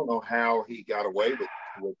 I don't know how he got away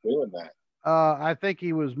with doing that. I think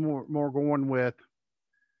he was more going with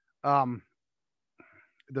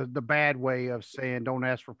the bad way of saying don't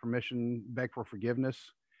ask for permission, beg for forgiveness.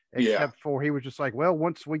 Except for he was just like, well,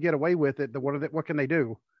 once we get away with it, what can they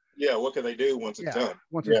do? Yeah, what can they do once it's done?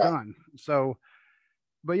 Once it's done. So,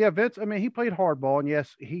 but Vince, I mean, he played hardball, and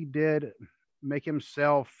yes, he did make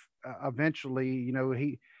himself eventually,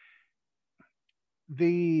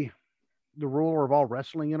 the ruler of all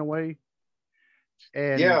wrestling in a way.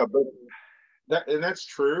 And but that's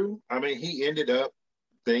true. I mean, he ended up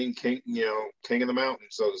being king, king of the mountain,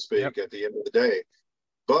 so to speak, at the end of the day.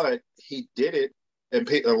 But he did it, and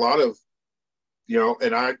a lot of,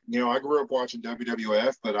 and I grew up watching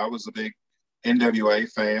WWF, but I was a big NWA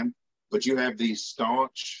fan. But you have these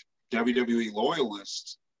staunch WWE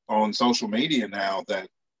loyalists on social media now that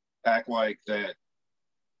act like that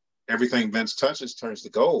everything Vince touches turns to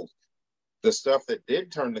gold. The stuff that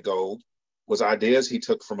did turn to gold was ideas he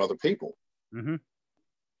took from other people. Mm-hmm.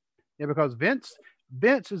 Yeah, because Vince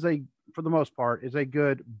is for the most part, is a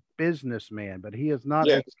good businessman, but he is not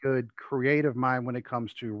a good creative mind when it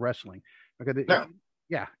comes to wrestling. Because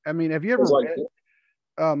yeah, I mean, have you ever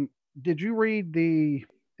read, did you read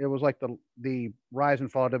it was like the Rise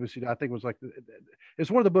and Fall of WCW? I think it was like it's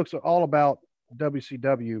one of the books all about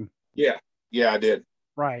WCW. Yeah, I did.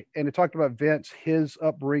 Right, and it talked about Vince, his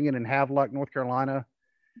upbringing in Havelock, North Carolina.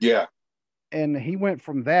 Yeah, and he went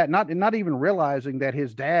from that, not even realizing that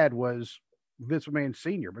his dad was Vince McMahon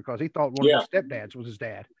Sr. because he thought one of his stepdads was his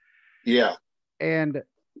dad. Yeah, and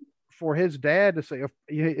for his dad to say,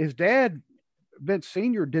 his dad Vince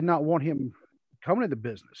Sr. did not want him coming into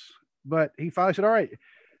business, but he finally said, "All right,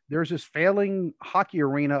 there's this failing hockey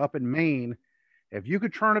arena up in Maine. If you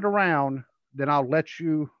could turn it around, then I'll let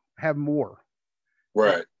you have more."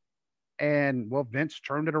 Right. And well, Vince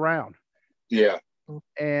turned it around. Yeah.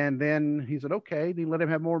 And then he said, okay, they let him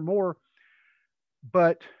have more and more.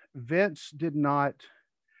 But Vince did not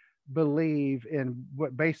believe in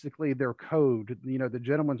what basically their code, the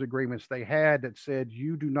gentleman's agreements they had that said,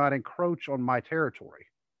 you do not encroach on my territory.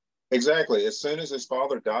 Exactly. As soon as his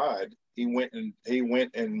father died, he went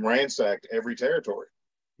and ransacked every territory.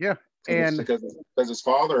 Yeah. And because his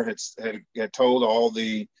father had told all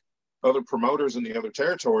the other promoters in the other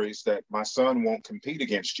territories that my son won't compete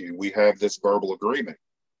against you. We have this verbal agreement.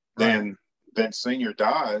 Right. Then Vince Sr.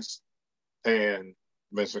 dies, and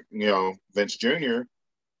Vince Jr.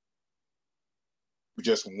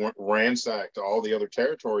 just ransacked all the other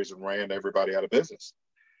territories and ran everybody out of business.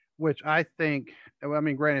 Which I think, I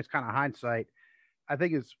mean, granted, it's kind of hindsight. I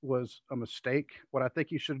think it was a mistake. What I think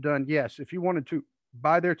he should have done, yes, if you wanted to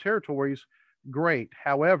buy their territories, great.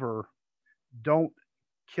 However, don't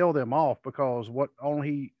kill them off, because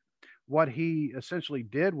what he essentially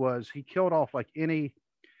did was he killed off like any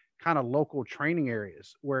kind of local training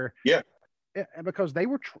areas where because they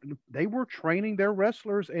were training their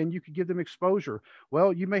wrestlers and you could give them exposure.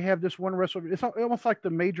 Well, you may have this one wrestler. It's almost like the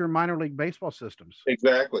major minor league baseball systems.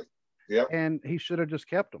 Exactly. Yeah. And he should have just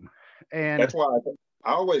kept them. And that's why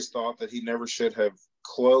I always thought that he never should have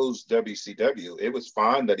closed WCW. It was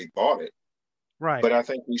fine that he bought it. Right. But I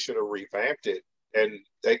think he should have revamped it. And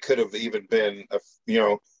they could have even been,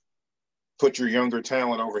 put your younger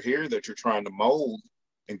talent over here that you're trying to mold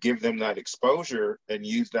and give them that exposure and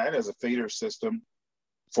use that as a feeder system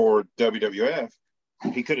for WWF.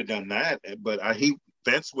 He could have done that, but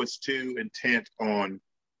Vince was too intent on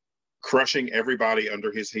crushing everybody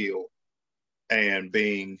under his heel and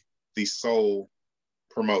being the sole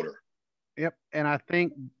promoter. Yep. And I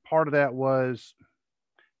think part of that was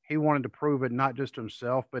he wanted to prove it not just to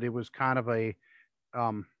himself, but it was kind of a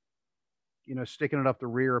sticking it up the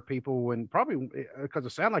rear of people, when probably because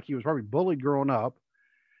it sounded like he was probably bullied growing up.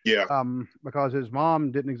 Yeah. Because his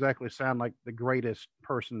mom didn't exactly sound like the greatest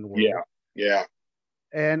person in the world. Yeah. Yeah.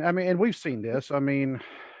 And I mean, and we've seen this. I mean,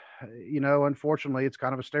 unfortunately, it's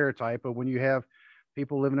kind of a stereotype, but when you have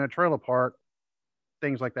people living in a trailer park,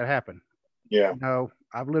 things like that happen. Yeah.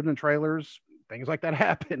 I've lived in trailers, things like that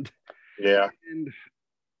happened. Yeah. And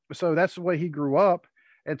so that's the way he grew up.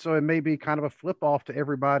 And so it may be kind of a flip off to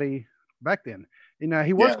everybody back then.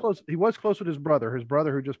 He was close. He was close with his brother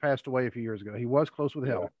who just passed away a few years ago. He was close with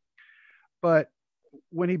him. But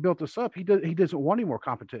when he built this up, he doesn't want any more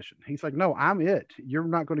competition. He's like, no, I'm it. You're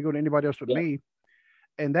not going to go to anybody else but me.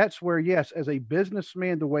 And that's where, yes, as a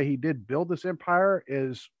businessman, the way he did build this empire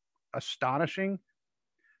is astonishing.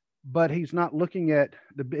 But he's not looking at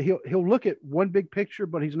he'll look at one big picture,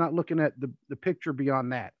 but he's not looking at the picture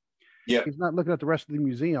beyond that. Yeah. He's not looking at the rest of the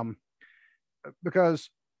museum,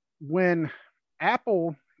 because when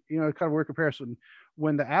Apple, kind of weird comparison,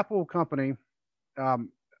 when the Apple company,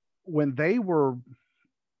 when they were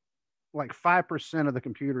like 5% of the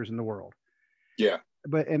computers in the world. Yeah.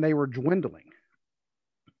 And they were dwindling.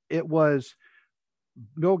 It was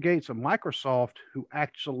Bill Gates of Microsoft who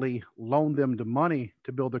actually loaned them the money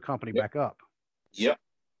to build their company back up. Yep.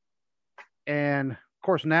 And of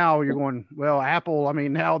course, now you're going, well, Apple, I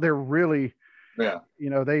mean, now they're really, but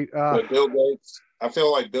Bill Gates, I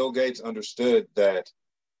feel like Bill Gates understood that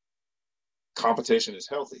competition is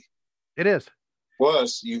healthy. It is.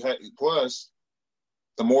 Plus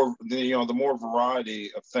the more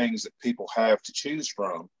variety of things that people have to choose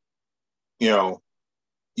from, you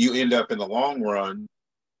end up in the long run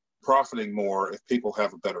profiting more if people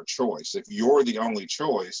have a better choice. If you're the only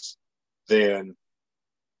choice, then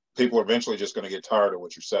people are eventually just going to get tired of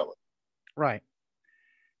what you're selling. Right.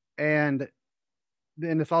 And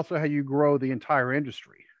and it's also how you grow the entire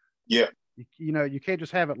industry. Yeah. You can't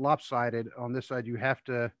just have it lopsided on this side. You have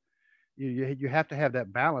to you have to have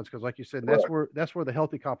that balance because, like you said, that's where the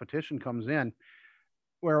healthy competition comes in.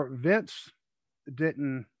 Where Vince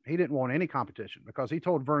didn't want any competition because he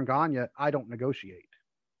told Vern Gagne, "I don't negotiate."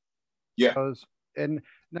 Yeah. And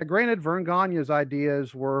now, granted, Vern Gagne's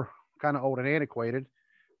ideas were kind of old and antiquated.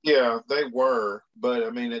 Yeah, they were, but I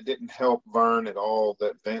mean, it didn't help Vern at all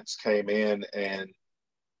that Vince came in, and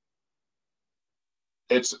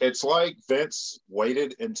it's like Vince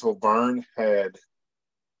waited until Vern had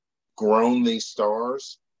grown these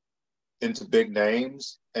stars into big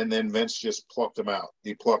names, and then Vince just plucked them out.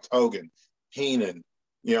 He plucked Hogan, Heenan,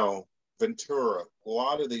 Ventura, a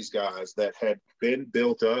lot of these guys that had been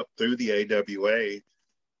built up through the AWA,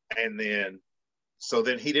 and then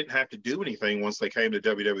he didn't have to do anything once they came to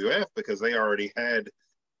WWF because they already had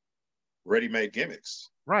ready-made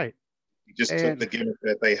gimmicks. Right. He just took the gimmick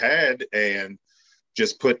that they had and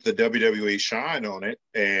just put the WWE shine on it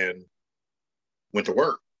and went to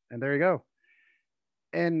work. And there you go.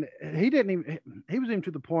 And he was even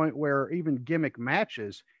to the point where even gimmick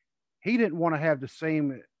matches, he didn't want to have the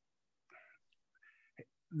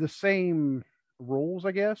same rules,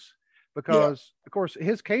 I guess, because of course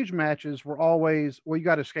his cage matches were always, well, you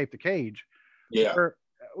got to escape the cage. Yeah.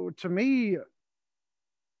 To me,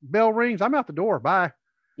 bell rings, I'm out the door. Bye.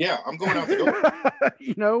 Yeah, I'm going out the door.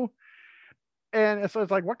 And so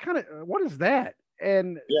it's like, what is that?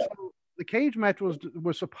 And so the cage match was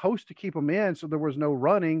supposed to keep him in, so there was no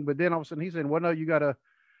running. But then all of a sudden he said, "Well, no, you gotta,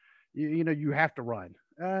 you have to run."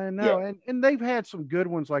 No, and they've had some good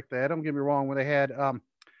ones like that. Don't get me wrong. When they had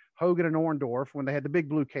Hogan and Orndorff, when they had the big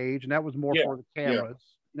blue cage, and that was more for the cameras.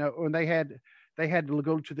 When they had to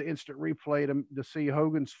go to the instant replay to see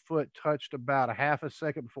Hogan's foot touched about a half a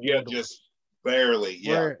second before. Yeah, just barely.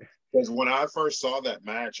 Yeah, because when I first saw that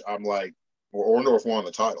match, I'm like, well, Orndorff won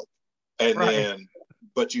the title, and then.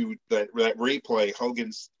 But that replay,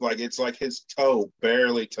 Hogan's it's like his toe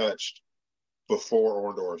barely touched before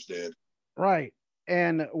Orndorff's did. Right.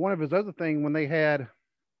 And one of his other things, when they had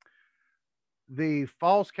the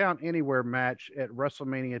Falls Count Anywhere match at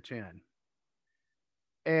WrestleMania 10.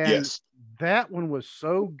 And that one was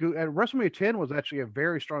so good. And WrestleMania 10 was actually a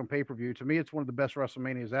very strong pay-per-view. To me, it's one of the best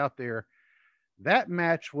WrestleManias out there. That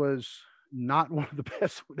match was not one of the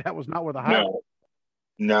best. That was not where the highlight.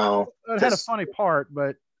 No, it had a funny part,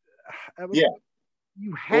 but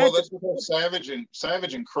you had. Well, that's because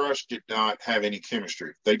Savage and Crush did not have any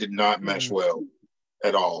chemistry. They did not mesh well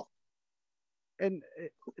at all. And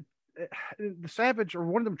the Savage or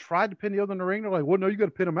one of them tried to pin the other in the ring. They're like, "Well, no, you got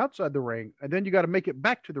to pin him outside the ring, and then you got to make it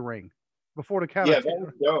back to the ring before the count." Yeah, that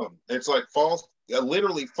was dumb. It's like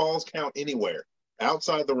literally falls count anywhere,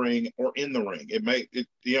 outside the ring or in the ring. It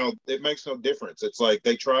makes no difference. It's like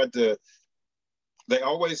they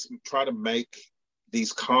always try to make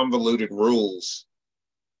these convoluted rules.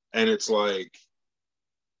 And it's like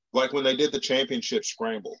when they did the championship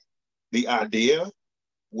scramble, the idea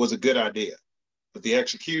was a good idea, but the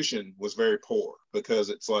execution was very poor because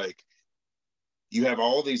it's like you have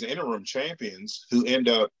all these interim champions who end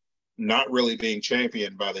up not really being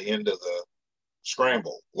champion by the end of the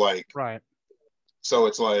scramble. Right. So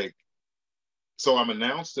it's like, so I'm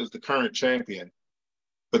announced as the current champion,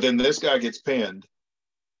 but then this guy gets pinned.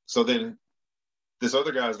 So then this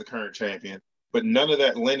other guy's the current champion, but none of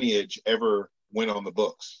that lineage ever went on the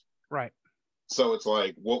books. Right. So it's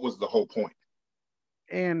like, what was the whole point?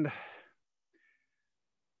 And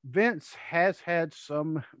Vince has had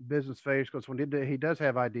some business failures because when he does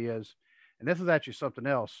have ideas, and this is actually something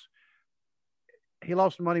else. He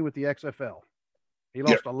lost money with the XFL. He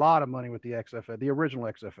lost a lot of money with the XFL, the original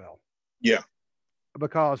XFL. Yeah.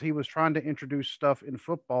 Because he was trying to introduce stuff in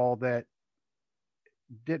football that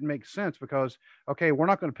didn't make sense because, okay, we're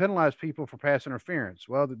not going to penalize people for pass interference.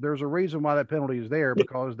 Well, there's a reason why that penalty is there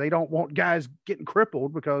because they don't want guys getting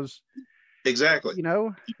crippled because. Exactly.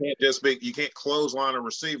 You can't clothesline a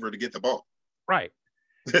receiver to get the ball. Right.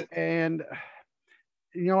 And,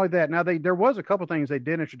 like that. Now, there was a couple things they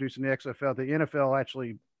did introduce in the XFL. The NFL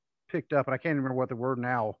actually picked up, and I can't remember what the word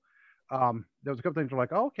now. There was a couple things that were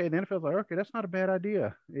like, oh, okay, the NFL's like, okay, that's not a bad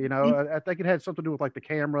idea. I think it had something to do with like the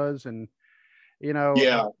cameras and,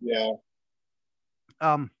 Yeah.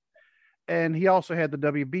 And he also had the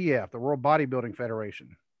WBF, the World Bodybuilding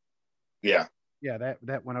Federation. Yeah. Yeah,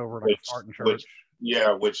 that went over like a fart in church.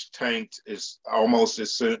 Which tanked is almost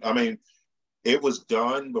as soon. I mean, it was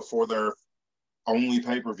done before their only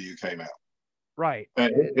pay-per-view came out. Right.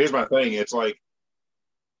 And here's my thing. It's like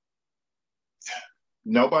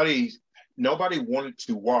nobody wanted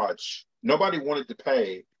to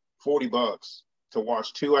pay $40 to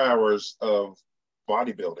watch 2 hours of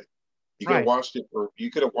bodybuilding. You could have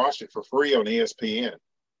Right. watched it for free on ESPN.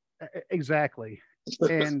 Exactly.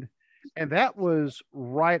 And that was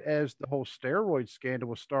right as the whole steroid scandal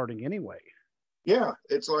was starting anyway. Yeah,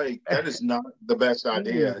 it's like that is not the best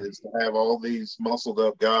idea, is to have all these muscled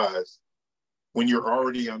up guys when you're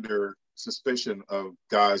already under suspicion of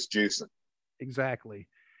guys juicing. Exactly.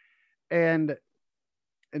 And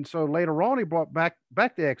so later on he brought back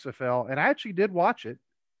the XFL, and I actually did watch it.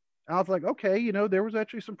 I was like, okay, there was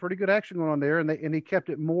actually some pretty good action going on there, and he kept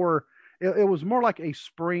it more. It was more like a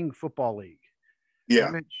spring football league.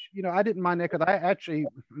 Yeah. Which, I didn't mind that because I actually,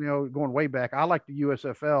 going way back, I liked the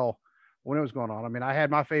USFL when it was going on. I mean, I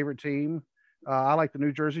had my favorite team. I like the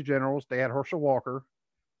New Jersey Generals. They had Herschel Walker.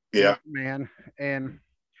 Yeah. Man. And,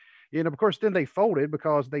 of course, then they folded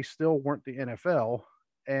because they still weren't the NFL.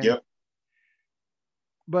 And, yep.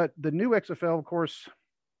 But the new XFL, of course,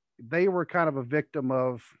 they were kind of a victim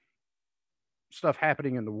of stuff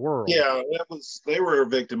happening in the world. Yeah, they were a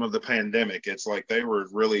victim of the pandemic. It's like they were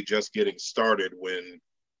really just getting started when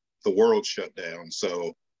the world shut down.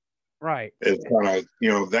 So right, it's kind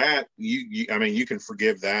of that I mean, you can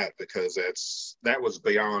forgive that because that was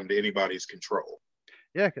beyond anybody's control.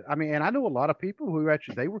 Yeah, I mean, and I know a lot of people who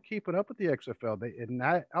actually they were keeping up with the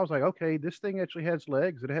XFL. I was like, okay, this thing actually has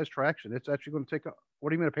legs. It has traction. It's actually going to take. What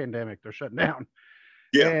do you mean a pandemic? They're shutting down.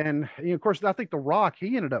 Yeah, and of course, I think The Rock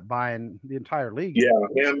he ended up buying the entire league. Yeah,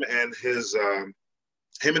 him and his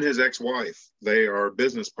ex-wife, they are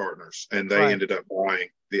business partners, and they ended up buying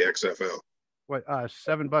the XFL. What,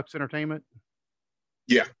 $7 entertainment?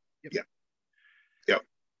 Yeah. Yep.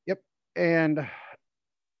 And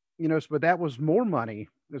but that was more money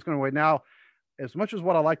that's going away. Now, as much as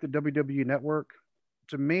what I like the WWE Network,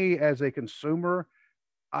 to me as a consumer,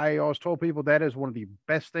 I always told people that is one of the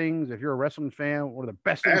best things. If you're a wrestling fan, one of the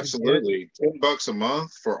best things. Absolutely. $10 a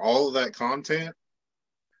month for all of that content.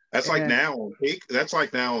 That's like now on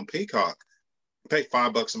Peacock. You pay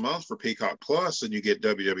 $5 a month for Peacock Plus, and you get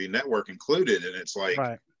WWE Network included, and it's like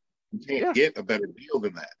you can't get a better deal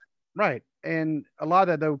than that. Right, and a lot of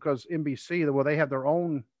that though, because NBC, well, they have their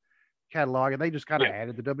own catalog, and they just kind of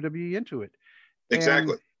added the WWE into it.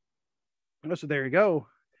 Exactly. And so there you go.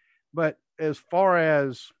 But as far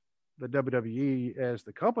as the WWE as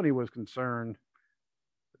the company was concerned,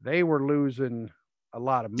 they were losing a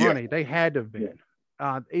lot of money. They had to have been.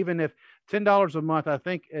 Even if $10 a month, I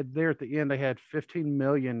think there at the end they had 15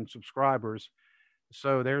 million subscribers.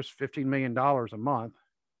 So there's $15 million a month.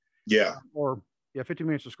 Yeah. 15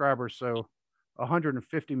 million subscribers. So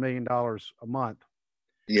 $150 million a month.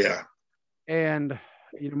 Yeah. And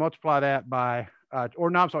you multiply that by, it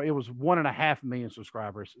was 1.5 million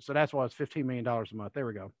subscribers. So that's why it's $15 million a month. There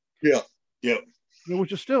we go. Yeah. Yeah.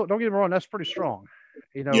 Which is still, don't get me wrong, that's pretty strong.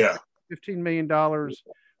 $15 million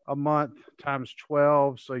a month times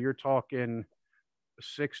 12. So you're talking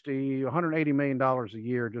 $180 million a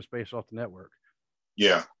year just based off the network.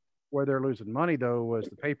 Yeah. Where they're losing money though was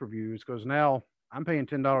the pay-per-views, because now I'm paying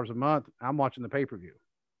 $10 a month. I'm watching the pay-per-view.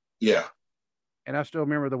 Yeah. And I still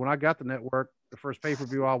remember that when I got the network, the first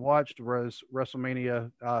pay-per-view I watched was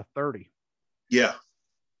WrestleMania 30. Yeah.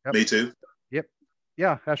 Yep. Me too. Yep.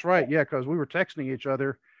 Yeah, that's right. Yeah, because we were texting each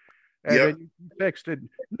other, and then you texted,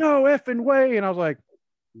 "No effing way," and I was like,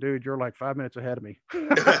 "Dude, you're like 5 minutes ahead of me."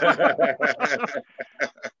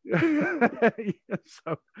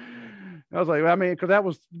 So I was like, I mean, because that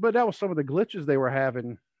was some of the glitches they were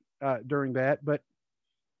having during that, but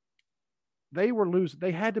they were losing.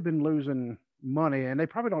 They had to have been losing money, and they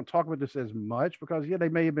probably don't talk about this as much because they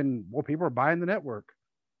may have been people are buying the network,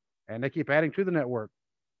 and they keep adding to the network.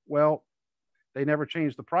 Well, they never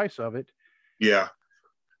changed the price of it. Yeah.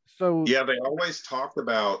 So they always talked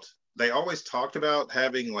about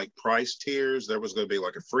having like price tiers. There was going to be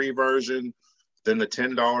like a free version, then the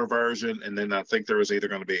 $10 version, and then I think there was either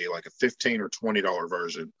going to be like a $15 or $20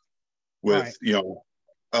 version with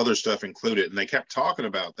other stuff included. And they kept talking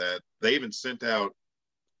about that. They even sent out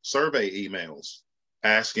survey emails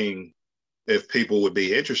asking if people would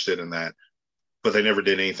be interested in that, but they never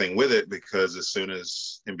did anything with it because as soon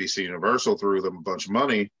as NBC Universal threw them a bunch of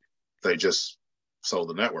money, they just sold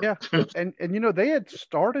the network. Yeah. and they had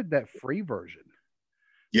started that free version.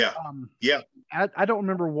 Yeah. I don't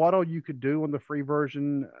remember what all you could do on the free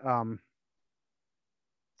version.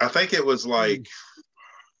 I think it was like,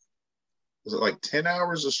 was it like 10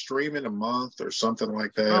 hours of streaming a month or something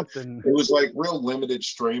like that? It was like real limited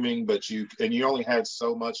streaming, but you only had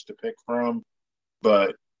so much to pick from.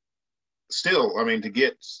 But still, I mean, to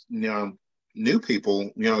get new people,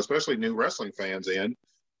 especially new wrestling fans in,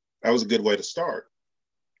 that was a good way to start.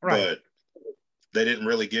 Right. But they didn't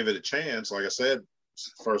really give it a chance. Like I said,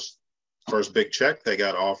 first big check they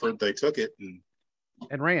got offered, they took it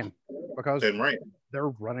and ran because ran. They're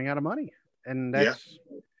running out of money, and Yeah. that's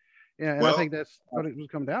and Well, I think that's what it was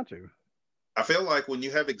come down to. I feel like when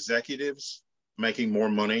you have executives making more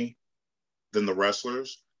money than the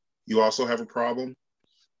wrestlers, you also have a problem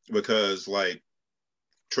because like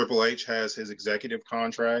Triple H has his executive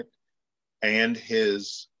contract and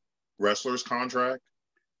his wrestler's contract,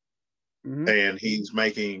 and he's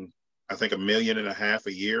making, I think, $1.5 million a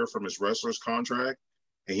year from his wrestler's contract,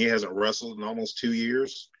 and he hasn't wrestled in almost 2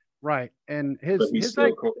 years. Right, and his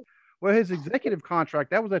executive contract,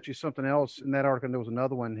 that was actually something else in that article. There was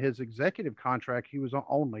another one. His executive contract, he was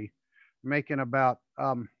only making about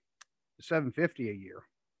 $750 a year.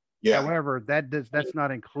 Yeah. However, that's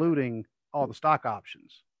not including all the stock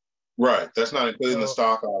options. Right. That's not including the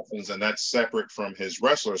stock options, and that's separate from his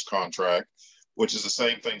wrestler's contract, which is the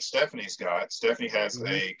same thing Stephanie's got. Stephanie has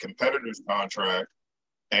a competitor's contract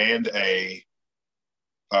and a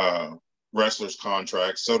wrestler's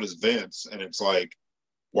contract. So does Vince. And it's like,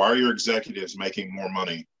 why are your executives making more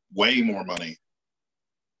money, way more money,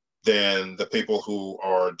 than the people who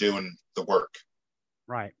are doing the work?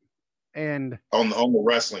 Right. And on the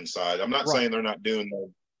wrestling side, I'm not saying they're not doing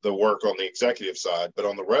the work on the executive side, but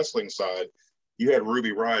on the wrestling side, you had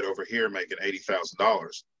Ruby Riott over here making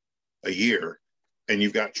 $80,000 a year, and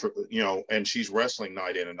you've got and she's wrestling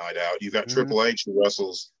night in and night out. You've got Triple H who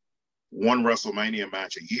wrestles one WrestleMania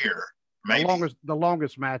match a year, maybe the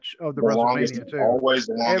longest match of the WrestleMania too. Always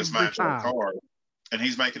the longest match on the card, and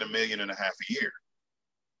he's making $1.5 million a year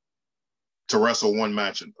to wrestle one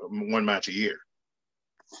match a year.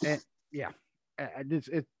 And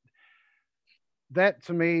that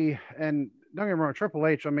to me, and don't get me wrong, Triple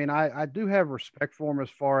H, I mean, I do have respect for him as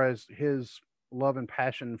far as his love and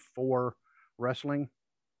passion for wrestling.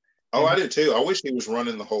 Oh, I did too. I wish he was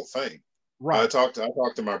running the whole thing. Right. I talked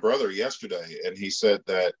to my brother yesterday, and he said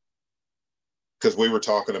that because we were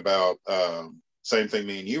talking about same thing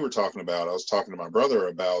me and you were talking about. I was talking to my brother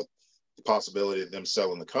about the possibility of them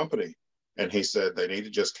selling the company. And he said they need to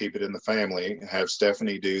just keep it in the family, have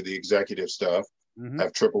Stephanie do the executive stuff,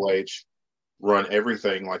 have Triple H run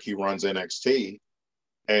everything like he runs NXT,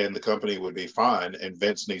 and the company would be fine, and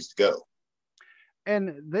Vince needs to go.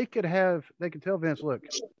 And they could tell Vince, look,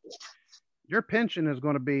 your pension is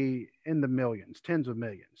going to be in the millions, tens of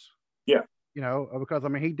millions. Yeah. Because, I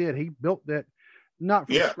mean, he built that not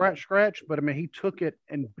from scratch, but I mean, he took it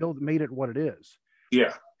and made it what it is.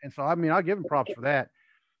 Yeah. And so, I mean, I'll give him props for that.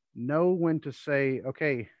 Know when to say,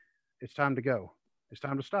 okay, it's time to go. It's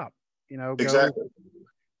time to stop. Exactly.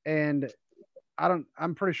 And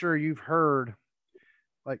I'm pretty sure you've heard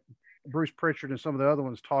like Bruce Pritchard and some of the other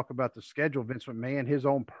ones talk about the schedule. Vince McMahon, his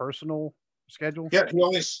own personal schedule. Yeah, he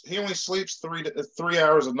only sleeps 3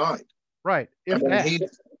 hours a night. Right.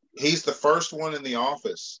 He's the first one in the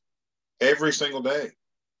office every single day.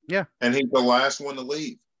 Yeah. And he's the last one to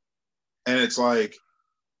leave. And it's like,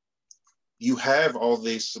 you have all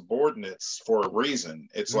these subordinates for a reason.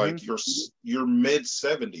 It's like you're mid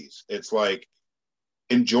 70s. It's like,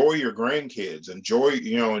 enjoy your grandkids, enjoy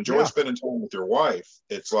spending time with your wife.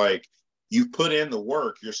 It's like, you put in the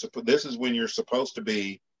work. This is when you're supposed to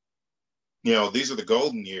be, these are the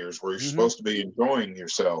golden years where you're supposed to be enjoying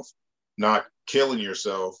yourself, not killing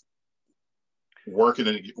yourself,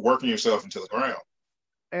 working yourself into the ground.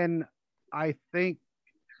 And I think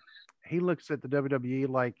he looks at the WWE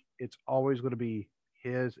like it's always going to be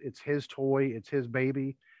it's his toy, it's his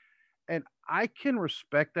baby. And I can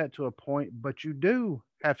respect that to a point, but you do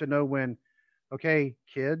have to know when, okay,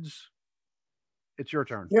 kids, it's your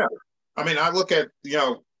turn. Yeah. I mean, I look at, me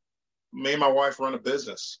and my wife run a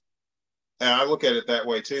business, and I look at it that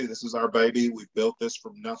way too. This is our baby. We built this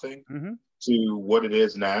from nothing to what it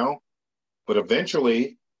is now. But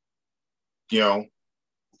eventually,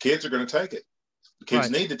 kids are going to take it. The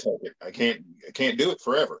kids need to take it. I can't do it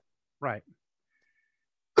forever. Right.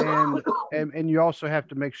 And you also have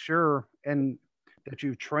to make sure and that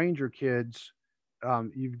you've trained your kids.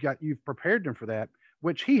 You've prepared them for that,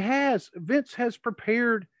 which Vince has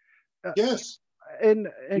prepared. Yes. And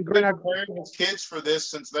he's been preparing his kids for this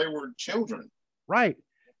since they were children. Right.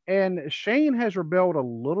 And Shane has rebelled a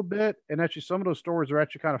little bit. And actually some of those stories are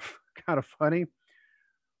actually kind of funny.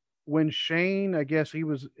 When Shane, I guess he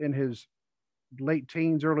was in his late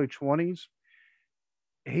teens, early 20s,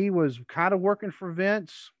 he was kind of working for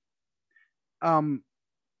Vince.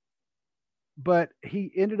 But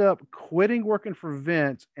he ended up quitting working for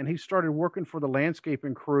Vince, and he started working for the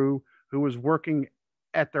landscaping crew who was working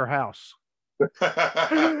at their house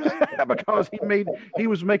because he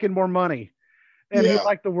was making more money and he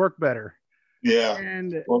liked the work better. Yeah.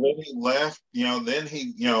 And Well, then he left. He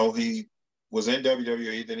was in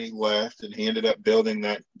WWE. Then he left, and he ended up building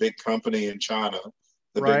that big company in China,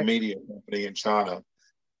 the big right, media company in China.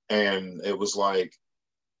 And it was like,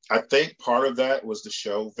 I think part of that was to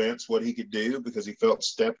show Vince what he could do because he felt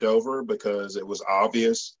stepped over because it was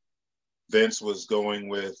obvious Vince was going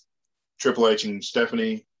with Triple H and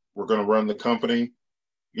Stephanie were going to run the company,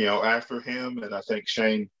 after him. And I think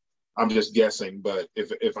Shane, I'm just guessing, but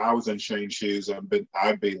if I was in Shane's shoes,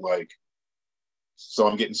 I'd be like, so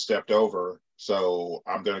I'm getting stepped over, so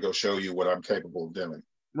I'm going to go show you what I'm capable of doing.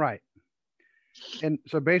 right. And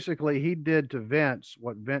so basically, he did to Vince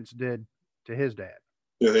what Vince did to his dad.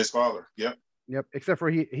 To his father. Yep. Yep. Except for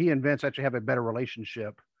he and Vince actually have a better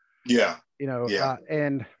relationship. Yeah.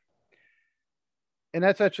 And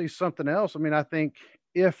that's actually something else. I mean, I think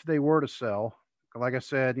if they were to sell, like I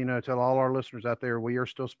said, tell all our listeners out there, we are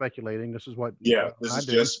still speculating. This is what this is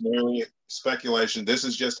just merely speculation. This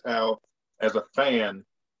is just how, as a fan,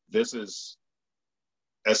 as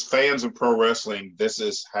fans of pro wrestling, this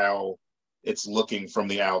is how it's looking from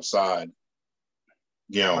the outside.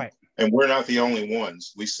 Right. And we're not the only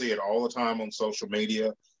ones. We see it all the time on social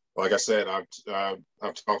media. Like I said, I've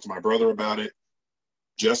talked to my brother about it.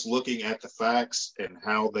 Just looking at the facts and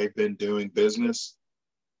how they've been doing business,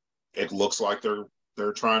 it looks like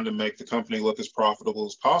they're trying to make the company look as profitable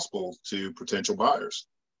as possible to potential buyers.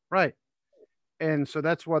 Right. And so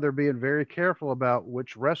that's why they're being very careful about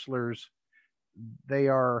which wrestlers they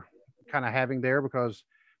are kind of having there, because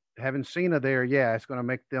having Cena there, it's going to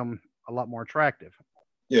make them a lot more attractive.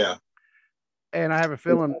 Yeah. And I have a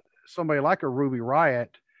feeling somebody like a Ruby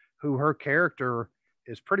Riott, who her character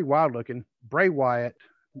is pretty wild looking,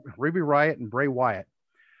 Ruby Riott and Bray Wyatt.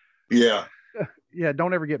 Yeah. Yeah,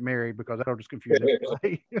 don't ever get married because that'll just confuse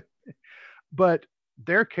everybody. But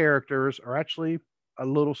their characters are actually a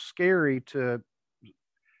little scary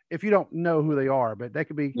if you don't know who they are, but they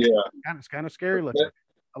could be kind of scary looking.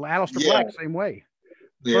 Aleister Black, same way.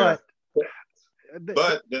 Yeah.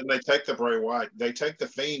 But then they take the Bray Wyatt, they take the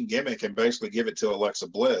Fiend gimmick and basically give it to Alexa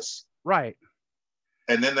Bliss. Right.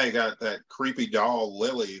 And then they got that creepy doll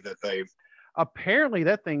Lily that they've. Apparently,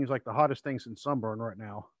 that thing's like the hottest thing since Sunburn right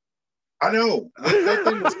now. I know. That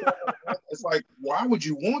thing it's like, why would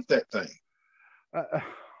you want that thing?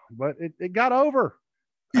 But it got over.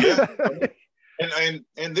 Yeah.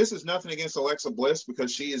 And this is nothing against Alexa Bliss,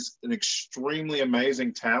 because she is an extremely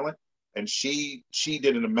amazing talent, and she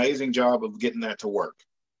did an amazing job of getting that to work.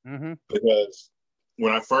 Mm-hmm. Because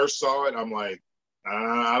when I first saw it, I'm like,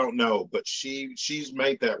 I don't know, but she's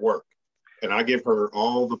made that work, and I give her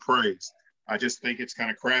all the praise. I just think it's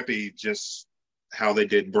kind of crappy just how they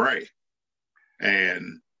did Bray.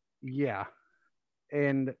 And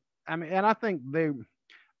and I mean, and I think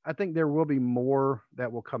there will be more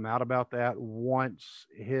that will come out about that once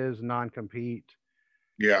his non-compete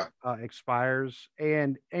expires,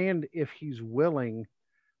 and if he's willing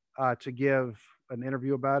to give an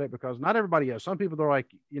interview about it, because not everybody is. Some people are like,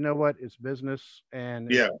 you know what, it's business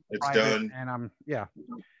and it's done, and I'm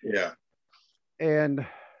and of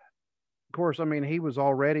course, I mean, he was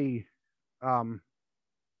already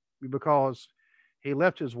because he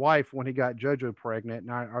left his wife when he got JoJo pregnant.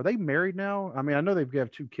 Now, are they married now? I mean, I know they've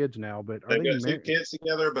got 2 kids now, but they've got 2 kids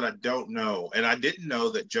together, but I don't know. And I didn't know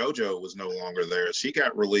that JoJo was no longer there. She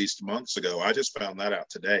got released months ago. I just found that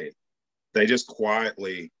out today. They just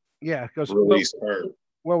quietly released her.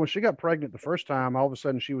 Well, when she got pregnant the first time, all of a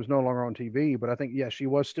sudden she was no longer on TV. But I think, she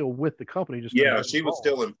was still with the company. She was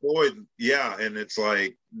still employed. Yeah, and it's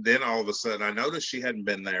like, then all of a sudden I noticed she hadn't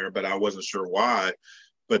been there, but I wasn't sure why.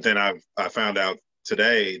 But then I found out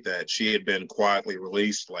today that she had been quietly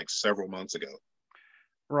released like several months ago.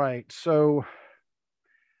 Right. So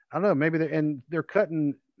I don't know, maybe they're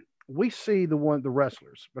cutting. We see the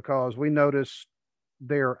wrestlers because we notice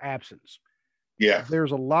their absence. Yeah.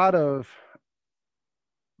 There's a lot of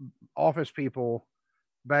office people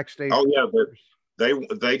backstage. Oh yeah,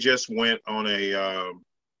 they just went on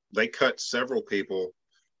they cut several people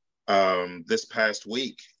this past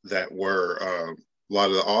week that were a lot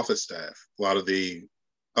of the office staff, a lot of the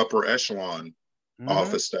upper echelon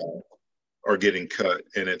office staff are getting cut.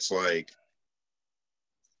 And it's like,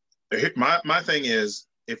 my thing is,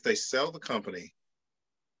 if they sell the company,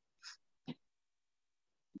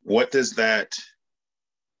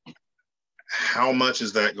 how much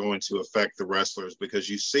is that going to affect the wrestlers? Because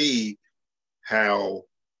you see how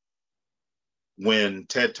when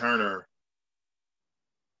Ted Turner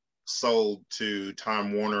sold to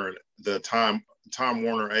Time Warner, the Time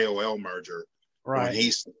Warner AOL merger, right,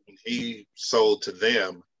 when he sold to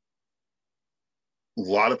them, a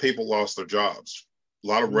lot of people lost their jobs. A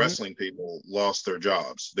lot of wrestling people lost their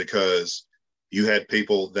jobs because you had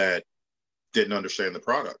people that didn't understand the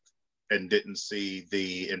product and didn't see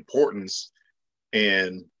the importance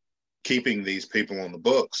in keeping these people on the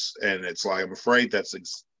books. And it's like, I'm afraid that's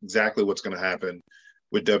exactly what's going to happen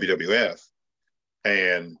with WWF.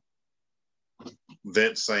 And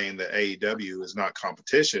Vince saying that AEW is not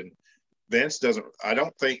competition. I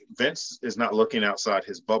don't think Vince is not looking outside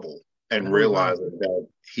his bubble and realizing that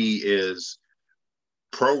he is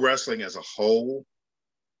pro wrestling as a whole.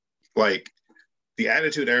 Like, the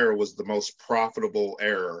Attitude Era was the most profitable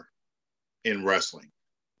era in wrestling.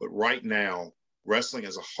 But right now, wrestling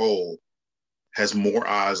as a whole has more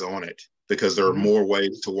eyes on it because there are more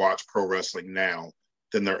ways to watch pro wrestling now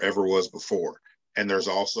than there ever was before. And there's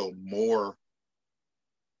also more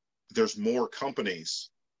companies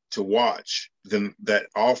to watch that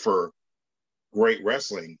offer great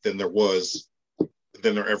wrestling than there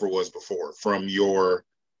ever was before. From your,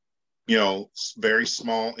 very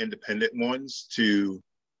small independent ones to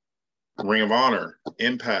Ring of Honor,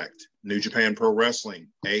 Impact, New Japan Pro Wrestling,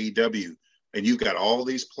 AEW, and you've got all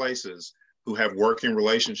these places who have working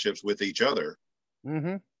relationships with each other.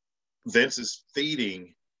 Vince is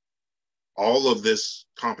feeding all of this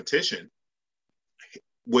competition,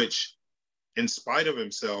 which, in spite of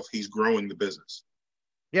himself, he's growing the business.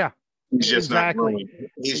 Yeah, he's just not growing.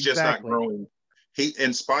 He's just not growing.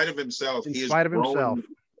 In spite of himself, he is growing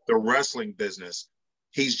the wrestling business.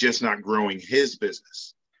 He's just not growing his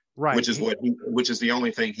business, right? Which is the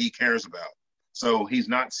only thing he cares about. So he's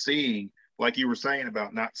not seeing, like you were saying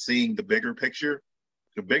about not seeing the bigger picture.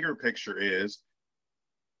 The bigger picture is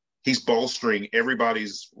he's bolstering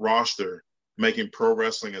everybody's roster, making pro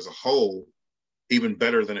wrestling as a whole even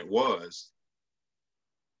better than it was.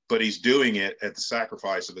 But he's doing it at the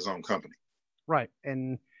sacrifice of his own company. Right.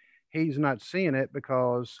 And he's not seeing it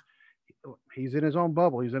because he's in his own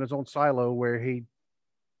bubble. He's in his own silo where he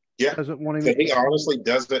doesn't want to. He honestly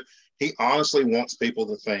does it. He honestly wants people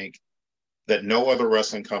to think that no other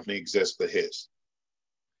wrestling company exists but his.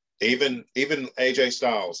 Even AJ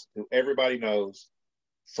Styles, who everybody knows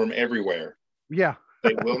from everywhere. Yeah.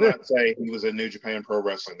 They will not say he was in New Japan Pro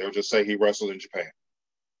Wrestling. They'll just say he wrestled in Japan.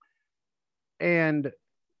 And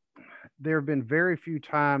there have been very few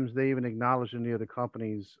times they even acknowledged any other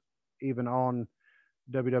companies, even on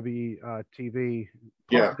WWE TV.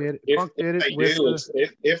 Punk did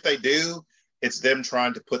it. If they do, it's them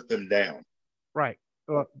trying to put them down. Right.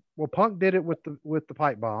 Well, Punk did it with the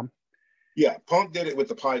pipe bomb. Yeah, Punk did it with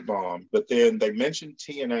the pipe bomb, but then they mentioned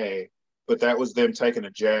TNA, but that was them taking a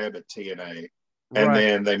jab at TNA. And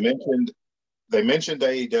then they mentioned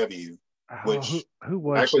AEW, which who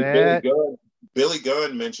was actually that? Billy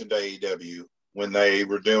Gunn mentioned AEW when they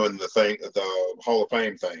were doing the Hall of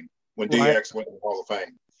Fame thing, when DX went to the Hall of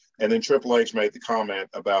Fame. And then Triple H made the comment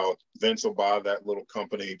about Vince will buy that little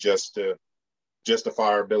company just to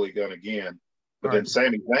fire Billy Gunn again. But then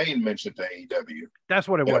Sami Zayn mentioned AEW. That's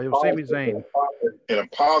what it was. It was Sami Zayn. In a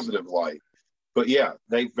positive light. But yeah,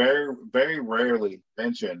 they very, very rarely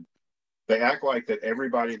mention. They act like that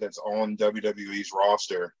everybody that's on WWE's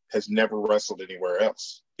roster has never wrestled anywhere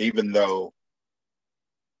else, even though.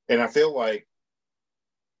 And I feel like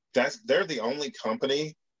they're the only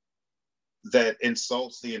company that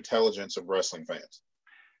insults the intelligence of wrestling fans.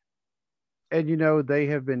 And they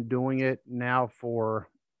have been doing it now for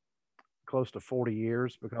close to 40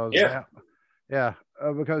 years because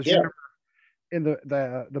because you remember in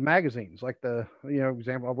the magazines, like the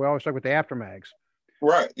example we always talk with the aftermags.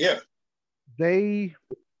 Right. Yeah. The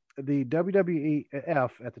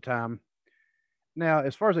WWEF at the time. Now,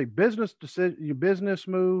 as far as a business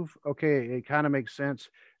move, okay, it kind of makes sense.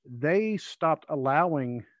 They stopped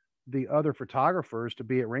allowing the other photographers to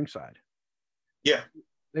be at ringside. Yeah.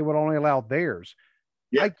 They would only allow theirs.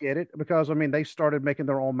 Yeah. I get it because, they started making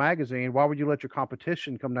their own magazine. Why would you let your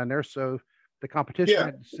competition come down there? So the competition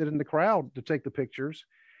had to sit in the crowd to take the pictures.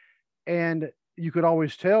 And you could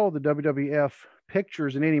always tell the WWF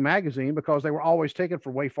pictures in any magazine because they were always taken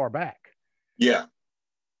from way far back. Yeah.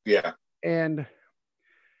 Yeah. And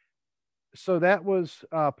so that was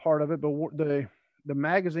part of it. But the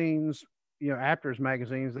magazines, Actors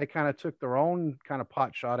magazines, they kind of took their own kind of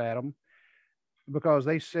pot shot at them because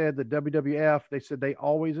they said the WWF, they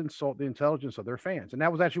always insult the intelligence of their fans. And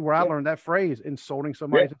that was actually where I learned that phrase, insulting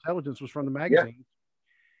somebody's intelligence, was from the magazine.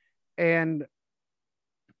 Yeah. And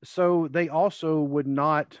so they also would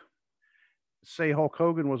not say Hulk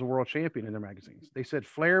Hogan was a world champion in their magazines. They said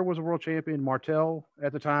Flair was a world champion. Martel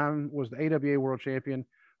at the time was the AWA world champion.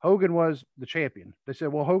 Hogan was the champion. They said,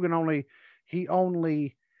 well, Hogan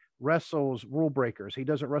only wrestles rule breakers. He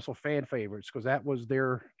doesn't wrestle fan favorites because that was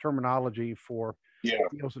their terminology for Yeah.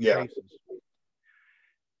 heels and Yeah. faces.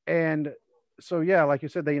 And so, yeah, like you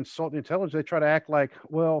said, they insult the intelligence. They try to act like,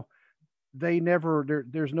 well,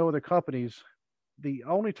 there's no other companies. The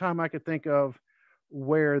only time I could think of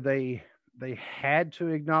where they had to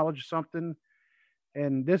acknowledge something,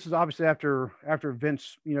 and this is obviously after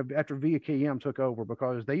Vince, after VKM took over,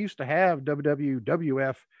 because they used to have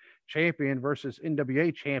WWF champion versus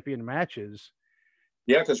NWA champion matches.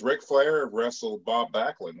 Yeah, because Ric Flair wrestled Bob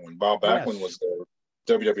Backlund when Bob Backlund Yes. was the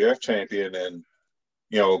WWF champion, and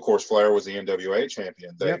of course, Flair was the NWA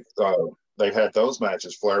champion. Yep. They've had those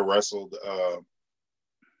matches. Flair wrestled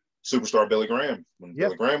Superstar Billy Graham when Yep.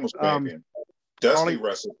 Billy Graham was champion. Dusty Harley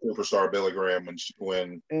wrestled Superstar Billy Graham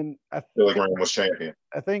when and Billy Graham was champion.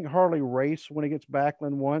 I think Harley Race when he gets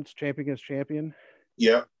Backlund once, champion against champion.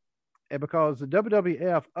 Yeah. And because the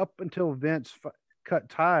WWF, up until Vince cut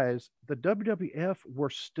ties, the WWF were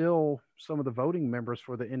still some of the voting members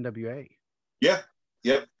for the NWA. Yeah.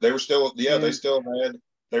 Yep. They were still, And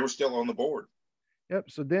they were still on the board. Yep.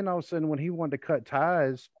 So then all of a sudden, when he wanted to cut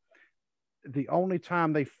ties, the only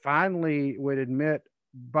time they finally would admit,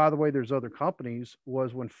 by the way, there's other companies,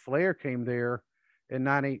 was when Flair came there in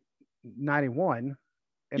 91,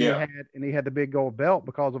 and he had the big gold belt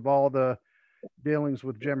because of all the dealings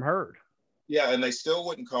with Jim Herd. Yeah, and they still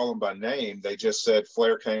wouldn't call him by name. They just said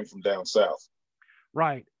Flair came from down south.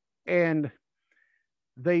 Right. And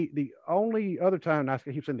the only other time, and I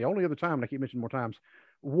keep saying the only other time, and I keep mentioning more times,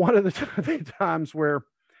 one of the times where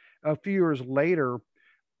a few years later,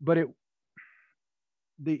 but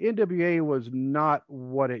the NWA was not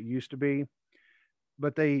what it used to be,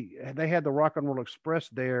 but they had the Rock and Roll Express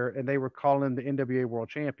there, and they were calling the NWA World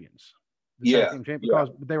Champions. Because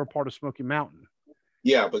they were part of Smoky Mountain.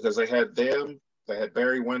 Yeah, because they had them, they had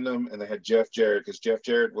Barry Windham, and they had Jeff Jarrett, because Jeff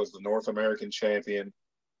Jarrett was the North American champion.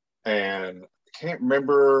 And I can't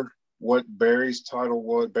remember what Barry's title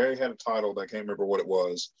was. Barry had a title, but I can't remember what it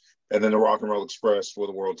was. And then the Rock and Roll Express were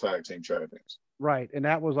the World Tag Team Champions. Right. And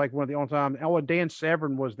that was like one of the only time. Dan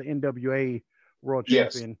Severn was the NWA World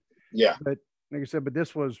Champion. Yeah. But like I said, the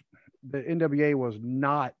NWA was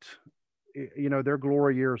not, their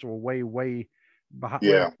glory years were way, way behind.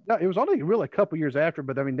 Yeah. Well, it was only really a couple years after,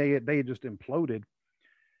 but I mean, they had just imploded.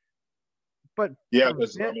 But yeah,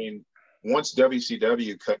 because I mean, once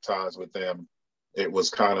WCW cut ties with them, it was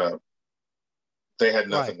kind of, they had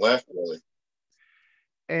nothing left really.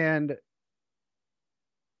 And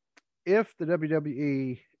if the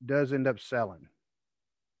WWE does end up selling,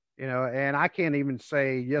 and I can't even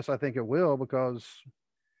say yes, I think it will, because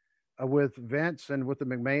with Vince and with the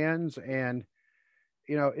McMahons, and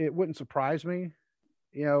it wouldn't surprise me,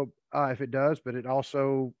 if it does, but it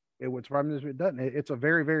would surprise me if it doesn't. It's a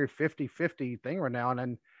very, very 50-50 thing right now,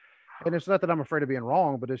 and it's not that I'm afraid of being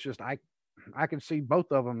wrong, but it's just I can see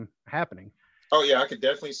both of them happening. Oh yeah, I could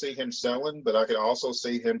definitely see him selling, but I could also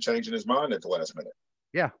see him changing his mind at the last minute.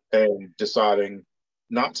 Yeah, and deciding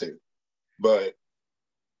not to. But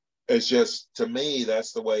it's just, to me,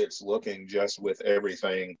 that's the way it's looking, just with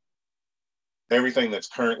everything that's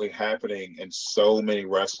currently happening, and so many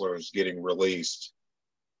wrestlers getting released.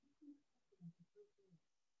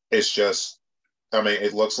 It's just, I mean,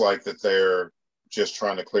 it looks like that they're just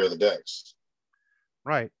trying to clear the decks.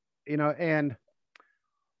 Right. And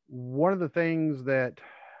one of the things that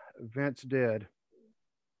Vince did,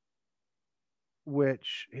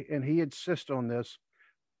 and he insists on this,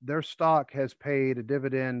 their stock has paid a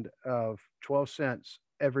dividend of 12 cents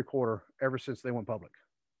every quarter ever since they went public.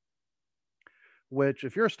 Which,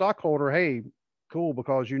 if you're a stockholder, hey, cool,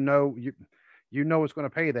 because you know it's going to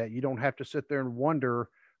pay that. You don't have to sit there and wonder,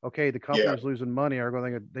 okay, the company's losing money, they're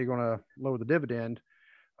going to lower the dividend.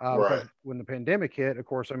 Because when the pandemic hit, of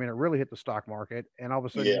course, I mean, it really hit the stock market, and all of a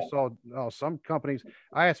sudden you saw some companies.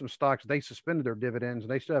 I had some stocks, they suspended their dividends,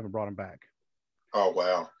 and they still haven't brought them back. Oh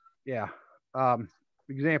wow! Yeah.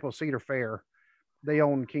 Example: Cedar Fair. They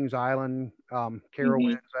own Kings Island,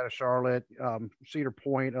 Carowinds out of Charlotte, Cedar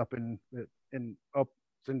Point up in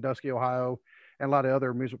Sandusky, Ohio, and a lot of other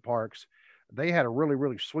amusement parks. They had a really,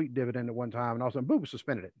 really sweet dividend at one time, and all of a sudden, boom,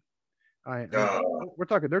 suspended it. We're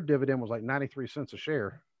talking their dividend was like 93 cents a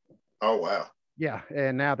share. Oh wow! Yeah,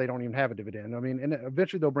 and now they don't even have a dividend. I mean, and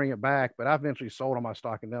eventually they'll bring it back, but I eventually sold all my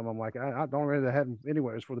stock in them. I'm like, I don't really have them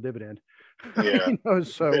anyways for the dividend. Yeah.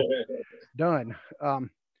 So done.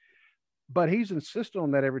 But he's insisting on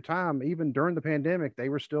that every time. Even during the pandemic, they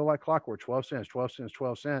were still like clockwork, 12 cents, 12 cents,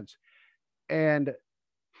 12 cents. And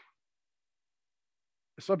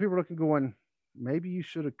some people are looking going, maybe you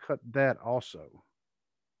should have cut that also.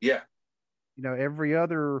 Yeah. Every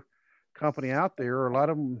other company out there, a lot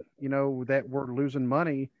of them, that were losing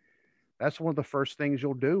money, that's one of the first things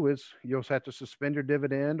you'll do is you'll have to suspend your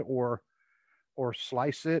dividend or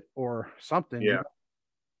slice it or something. Yeah.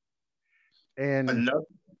 And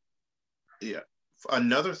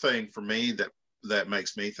another thing for me that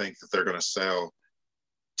makes me think that they're going to sell.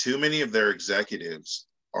 Too many of their executives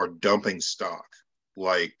are dumping stock.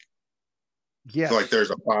 Like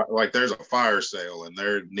there's a fire sale and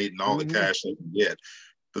they're needing all the cash they can get.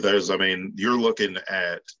 But you're looking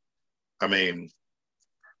at, I know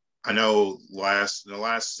in the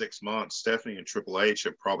last 6 months, Stephanie and Triple H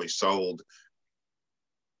have probably sold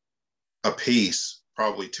a piece,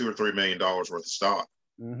 probably $2 or $3 million worth of stock.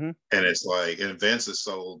 Mm-hmm. And it's like, and Vince has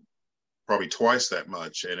sold probably twice that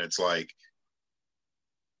much. And it's like,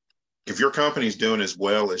 if your company's doing as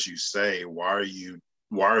well as you say, why are you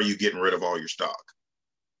getting rid of all your stock?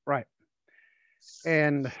 Right.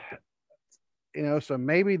 And, so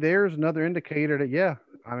maybe there's another indicator that,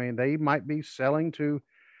 they might be selling to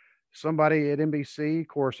somebody at NBC. Of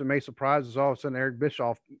course, it may surprise us all of a sudden Eric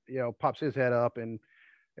Bischoff, pops his head up and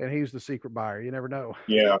he's the secret buyer. You never know.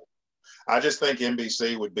 Yeah. I just think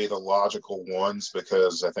NBC would be the logical ones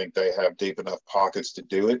because I think they have deep enough pockets to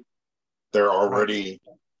do it. They're already,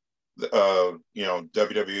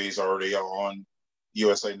 WWE's already on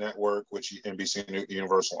USA Network, which NBC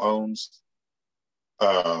Universal owns.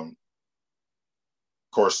 Of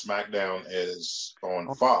course, SmackDown is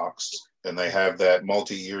on Fox, and they have that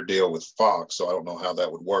multi-year deal with Fox, so I don't know how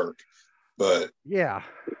that would work. But yeah,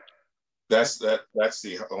 that's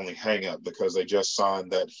the only hang-up because they just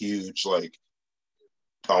signed that huge, like,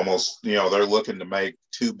 almost, they're looking to make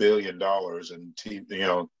 $2 billion in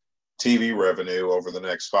TV revenue over the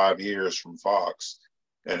next 5 years from Fox,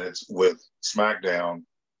 and it's with SmackDown.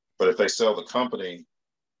 But if they sell the company,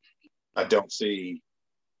 I don't see.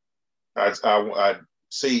 I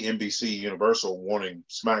see NBC Universal wanting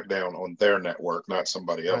SmackDown on their network, not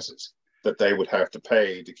somebody else's, that they would have to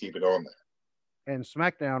pay to keep it on there. And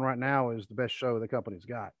SmackDown right now is the best show the company's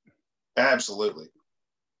got. Absolutely.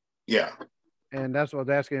 Yeah. And that's what I was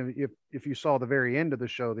asking if you saw the very end of the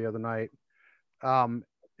show the other night.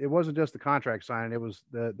 It wasn't just the contract signing; it was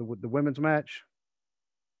the women's match.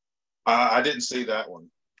 I didn't see that one.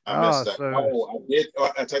 I missed that. I did.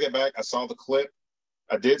 I take it back. I saw the clip.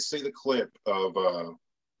 I did see the clip of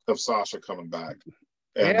Sasha coming back,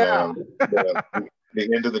 and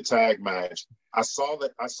the end of the tag match. I saw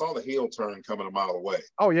the heel turn coming a mile away.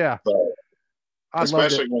 Oh yeah. But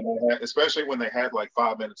especially when they had like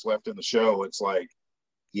 5 minutes left in the show, it's like,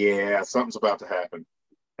 yeah, something's about to happen.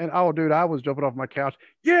 And dude, I was jumping off my couch.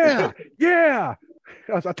 Yeah, yeah.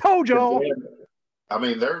 I told y'all.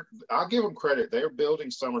 I'll give them credit. They're building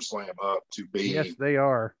SummerSlam up to be, yes, they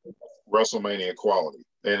are, WrestleMania quality.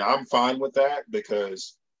 And I'm fine with that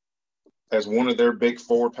because as one of their big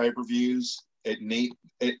 4 pay-per-views,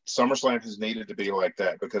 SummerSlam has needed to be like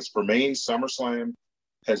that because for me, SummerSlam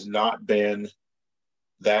has not been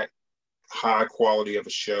that high quality of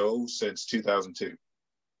a show since 2002.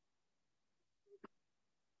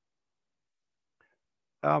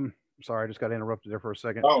 Sorry, I just got interrupted there for a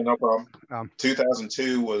second. Oh, no problem.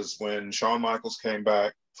 2002 was when Shawn Michaels came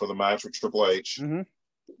back for the match with Triple H. Mm-hmm.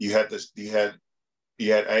 You had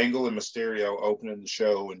Angle and Mysterio opening the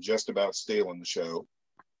show and just about stealing the show.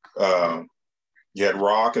 You had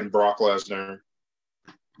Rock and Brock Lesnar,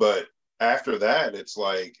 but after that, it's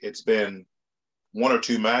like it's been 1 or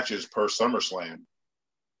 2 matches per SummerSlam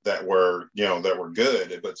that were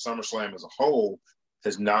good, but SummerSlam as a whole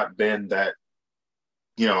has not been that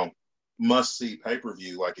must-see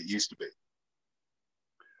pay-per-view like it used to be.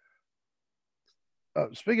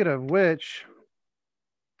 Speaking of which,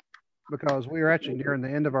 because we are actually nearing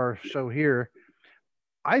the end of our show here,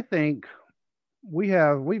 I think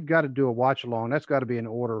we've got to do a watch along. That's got to be in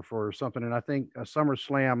order for something. And I think a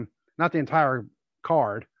SummerSlam, not the entire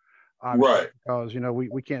card, right? Because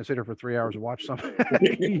we can't sit here for 3 hours and watch something.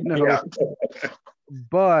 Yeah.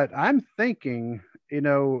 But I'm thinking,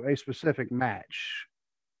 a specific match.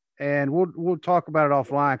 And we'll talk about it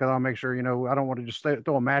offline because I'll make sure, I don't want to just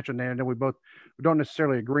throw a match in there and then we don't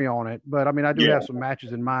necessarily agree on it. But I do have some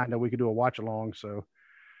matches in mind that we could do a watch along. So,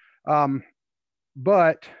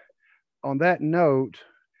 but on that note,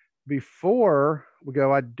 before we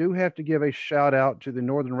go, I do have to give a shout out to the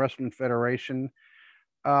Northern Wrestling Federation.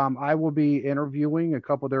 I will be interviewing a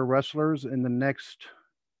couple of their wrestlers in the next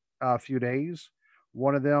few days.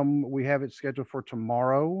 One of them, we have it scheduled for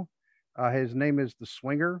tomorrow. His name is The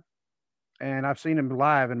Swinger. And I've seen him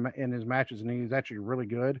live in his matches, and he's actually really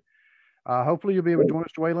good. Hopefully you'll be able to join us,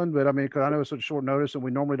 Dwaylen. But because I know it's such short notice, and we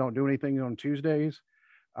normally don't do anything on Tuesdays.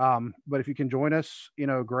 But if you can join us,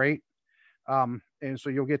 great. And so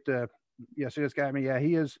you'll get to see this guy.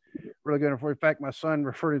 He is really good. In fact, my son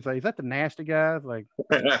referred to him, say, "Is that the nasty guy?" Like,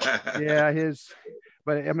 yeah,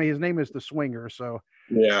 but I mean, his name is the Swinger. So,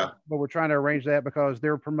 Yeah. but we're trying to arrange that because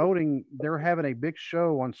they're having a big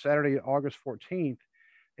show on Saturday, August 14th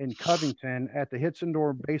in Covington at the Hits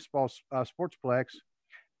Indoor Baseball Sportsplex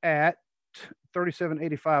at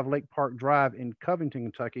 3785 Lake Park Drive in Covington,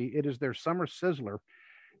 Kentucky. It is their summer sizzler.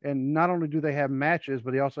 And not only do they have matches,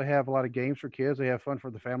 but they also have a lot of games for kids. They have fun for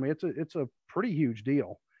the family. It's a pretty huge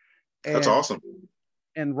deal. That's And awesome.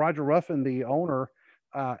 and Roger Ruffin, the owner,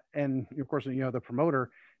 and of course, the promoter,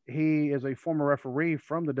 he is a former referee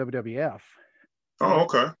from the WWF. Oh,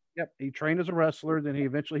 okay. Yep, he trained as a wrestler. Then he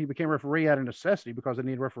became a referee out of necessity because they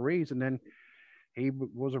need referees. And then he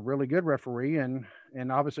was a really good referee, and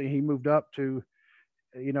obviously he moved up to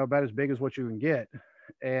about as big as what you can get.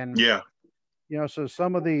 And Yeah. so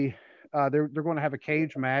some of the they're going to have a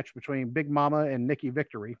cage match between Big Mama and Nikki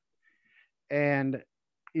Victory, and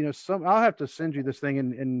some I'll have to send you this thing,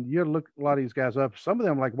 and you'll look a lot of these guys up. Some of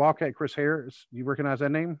them like Wildcat Chris Harris. You recognize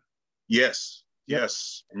that name? Yes. Yep.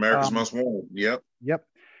 Yes. America's Most Wanted. Yep. Yep.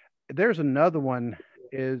 There's another one.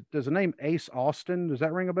 Does the name Ace Austin? Does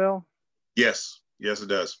that ring a bell? Yes. Yes, it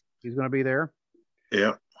does. He's going to be there.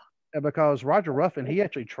 Yeah. Because Roger Ruffin, he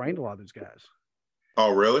actually trained a lot of these guys.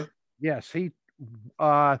 Oh, really? Yes, he.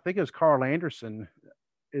 I think it was Carl Anderson.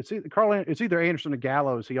 It's either Anderson or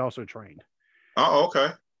Gallows. He also trained. Oh,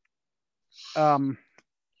 okay.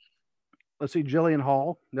 Let's see, Jillian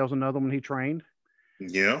Hall. That was another one he trained.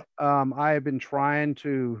 Yeah. I have been trying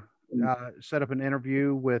to set up an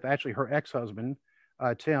interview with actually her ex-husband,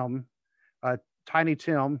 Tim. Tiny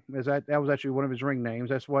Tim that was actually one of his ring names.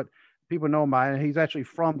 That's what people know him by. And he's actually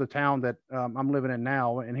from the town that I'm living in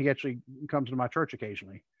now, and he actually comes to my church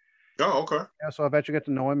occasionally. Oh, okay. Yeah, so I've actually got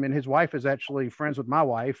to know him, and his wife is actually friends with my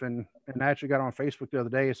wife, and I actually got on Facebook the other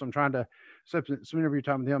day, so I'm trying to set some interview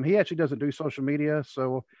time with him. He actually doesn't do social media,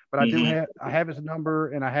 but I have his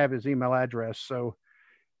number and I have his email address, so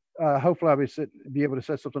hopefully I'll be able to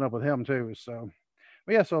set something up with him too. So,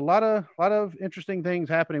 but yeah, so a lot of interesting things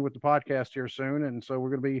happening with the podcast here soon, and so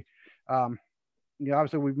we're going to be,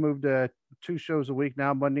 obviously we've moved to 2 shows a week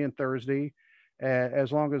now, Monday and Thursday.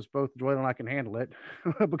 As long as both Joel and I can handle it,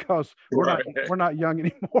 because we're not young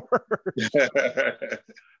anymore.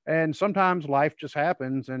 And sometimes life just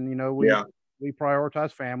happens, and we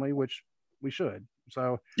prioritize family, which we should.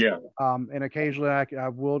 So yeah. And occasionally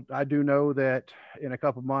I do know that in a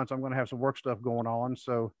couple of months I'm going to have some work stuff going on.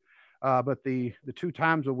 So, but the 2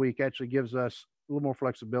 times a week actually gives us a little more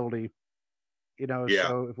flexibility. Yeah.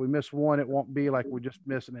 So if we miss one, it won't be like we just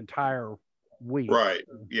miss an entire week. Right.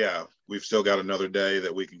 Yeah. We've still got another day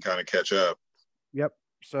that we can kind of catch up. Yep.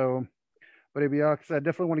 So, but like I said, I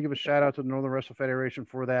definitely want to give a shout out to the Northern Wrestling Federation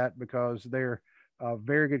for that, because they're a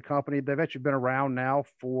very good company. They've actually been around now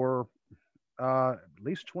for at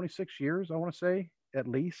least 26 years, I want to say, at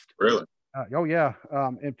least. Really? Oh yeah.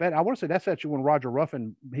 In fact, I want to say that's actually when Roger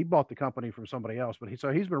Ruffin, he bought the company from somebody else, but he's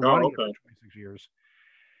been running it for 26 years.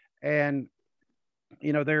 And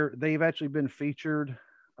they've actually been featured.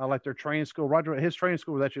 Like their training school. His training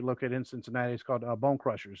school was actually located in Cincinnati. It's called Bone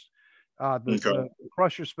Crushers. The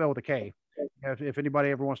Crushers spelled with a K. If anybody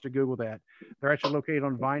ever wants to Google that, they're actually located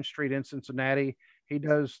on Vine Street in Cincinnati.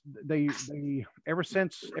 They ever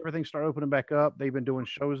since everything started opening back up, they've been doing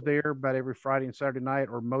shows there about every Friday and Saturday night,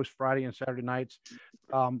 or most Friday and Saturday nights,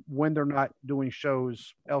 when they're not doing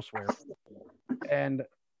shows elsewhere. And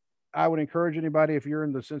I would encourage anybody, if you're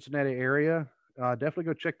in the Cincinnati area, definitely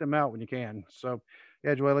go check them out when you can. So,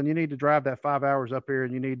 yeah, Joel, and you need to drive that 5 hours up here,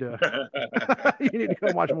 and you need to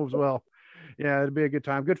come watch them as well. Yeah, it'd be a good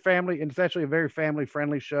time. Good family, and it's actually a very family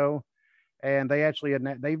friendly show. And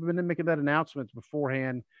they've been making that announcements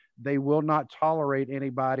beforehand. They will not tolerate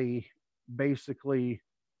anybody. Basically,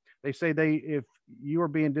 they say if you are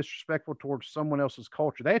being disrespectful towards someone else's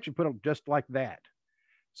culture, they actually put them just like that.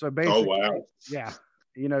 So basically, oh wow, yeah,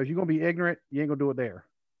 if you're gonna be ignorant, you ain't gonna do it there.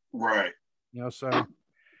 Right. So.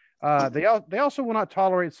 They also will not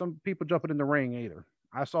tolerate some people jumping in the ring either.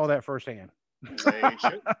 I saw that firsthand.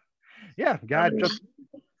 Yeah,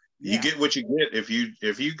 you get what you get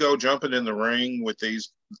if you go jumping in the ring with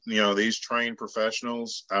these these trained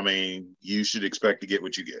professionals. I mean, you should expect to get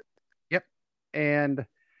what you get. Yep. And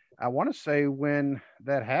I want to say when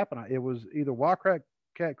that happened, it was either Wildcat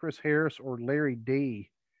Chris Harris or Larry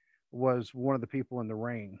D was one of the people in the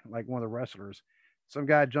ring, like one of the wrestlers. Some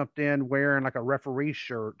guy jumped in wearing like a referee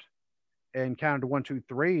shirt and counted to 1, 2,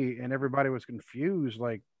 3, and everybody was confused.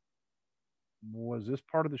 Like, was this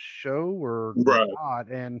part of the show or not?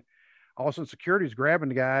 And all of a sudden security's grabbing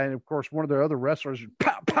the guy, and of course one of the other wrestlers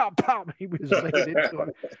pop pop pop, he was laying into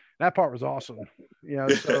him. That part was awesome,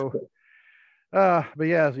 so but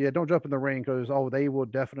yeah, don't jump in the ring, because they will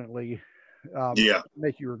definitely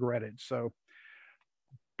make you regret it. So,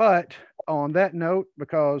 but on that note,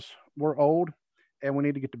 because we're old and we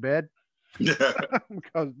need to get to bed,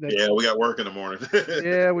 because we got work in the morning.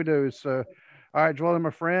 Yeah, we do. So, all right, Joel,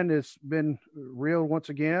 my friend, it's been real once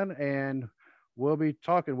again, and we'll be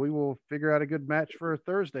talking. We will figure out a good match for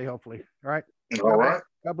Thursday, hopefully. All right. All right.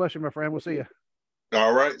 God bless you, my friend. We'll see you.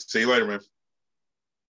 All right. See you later, man.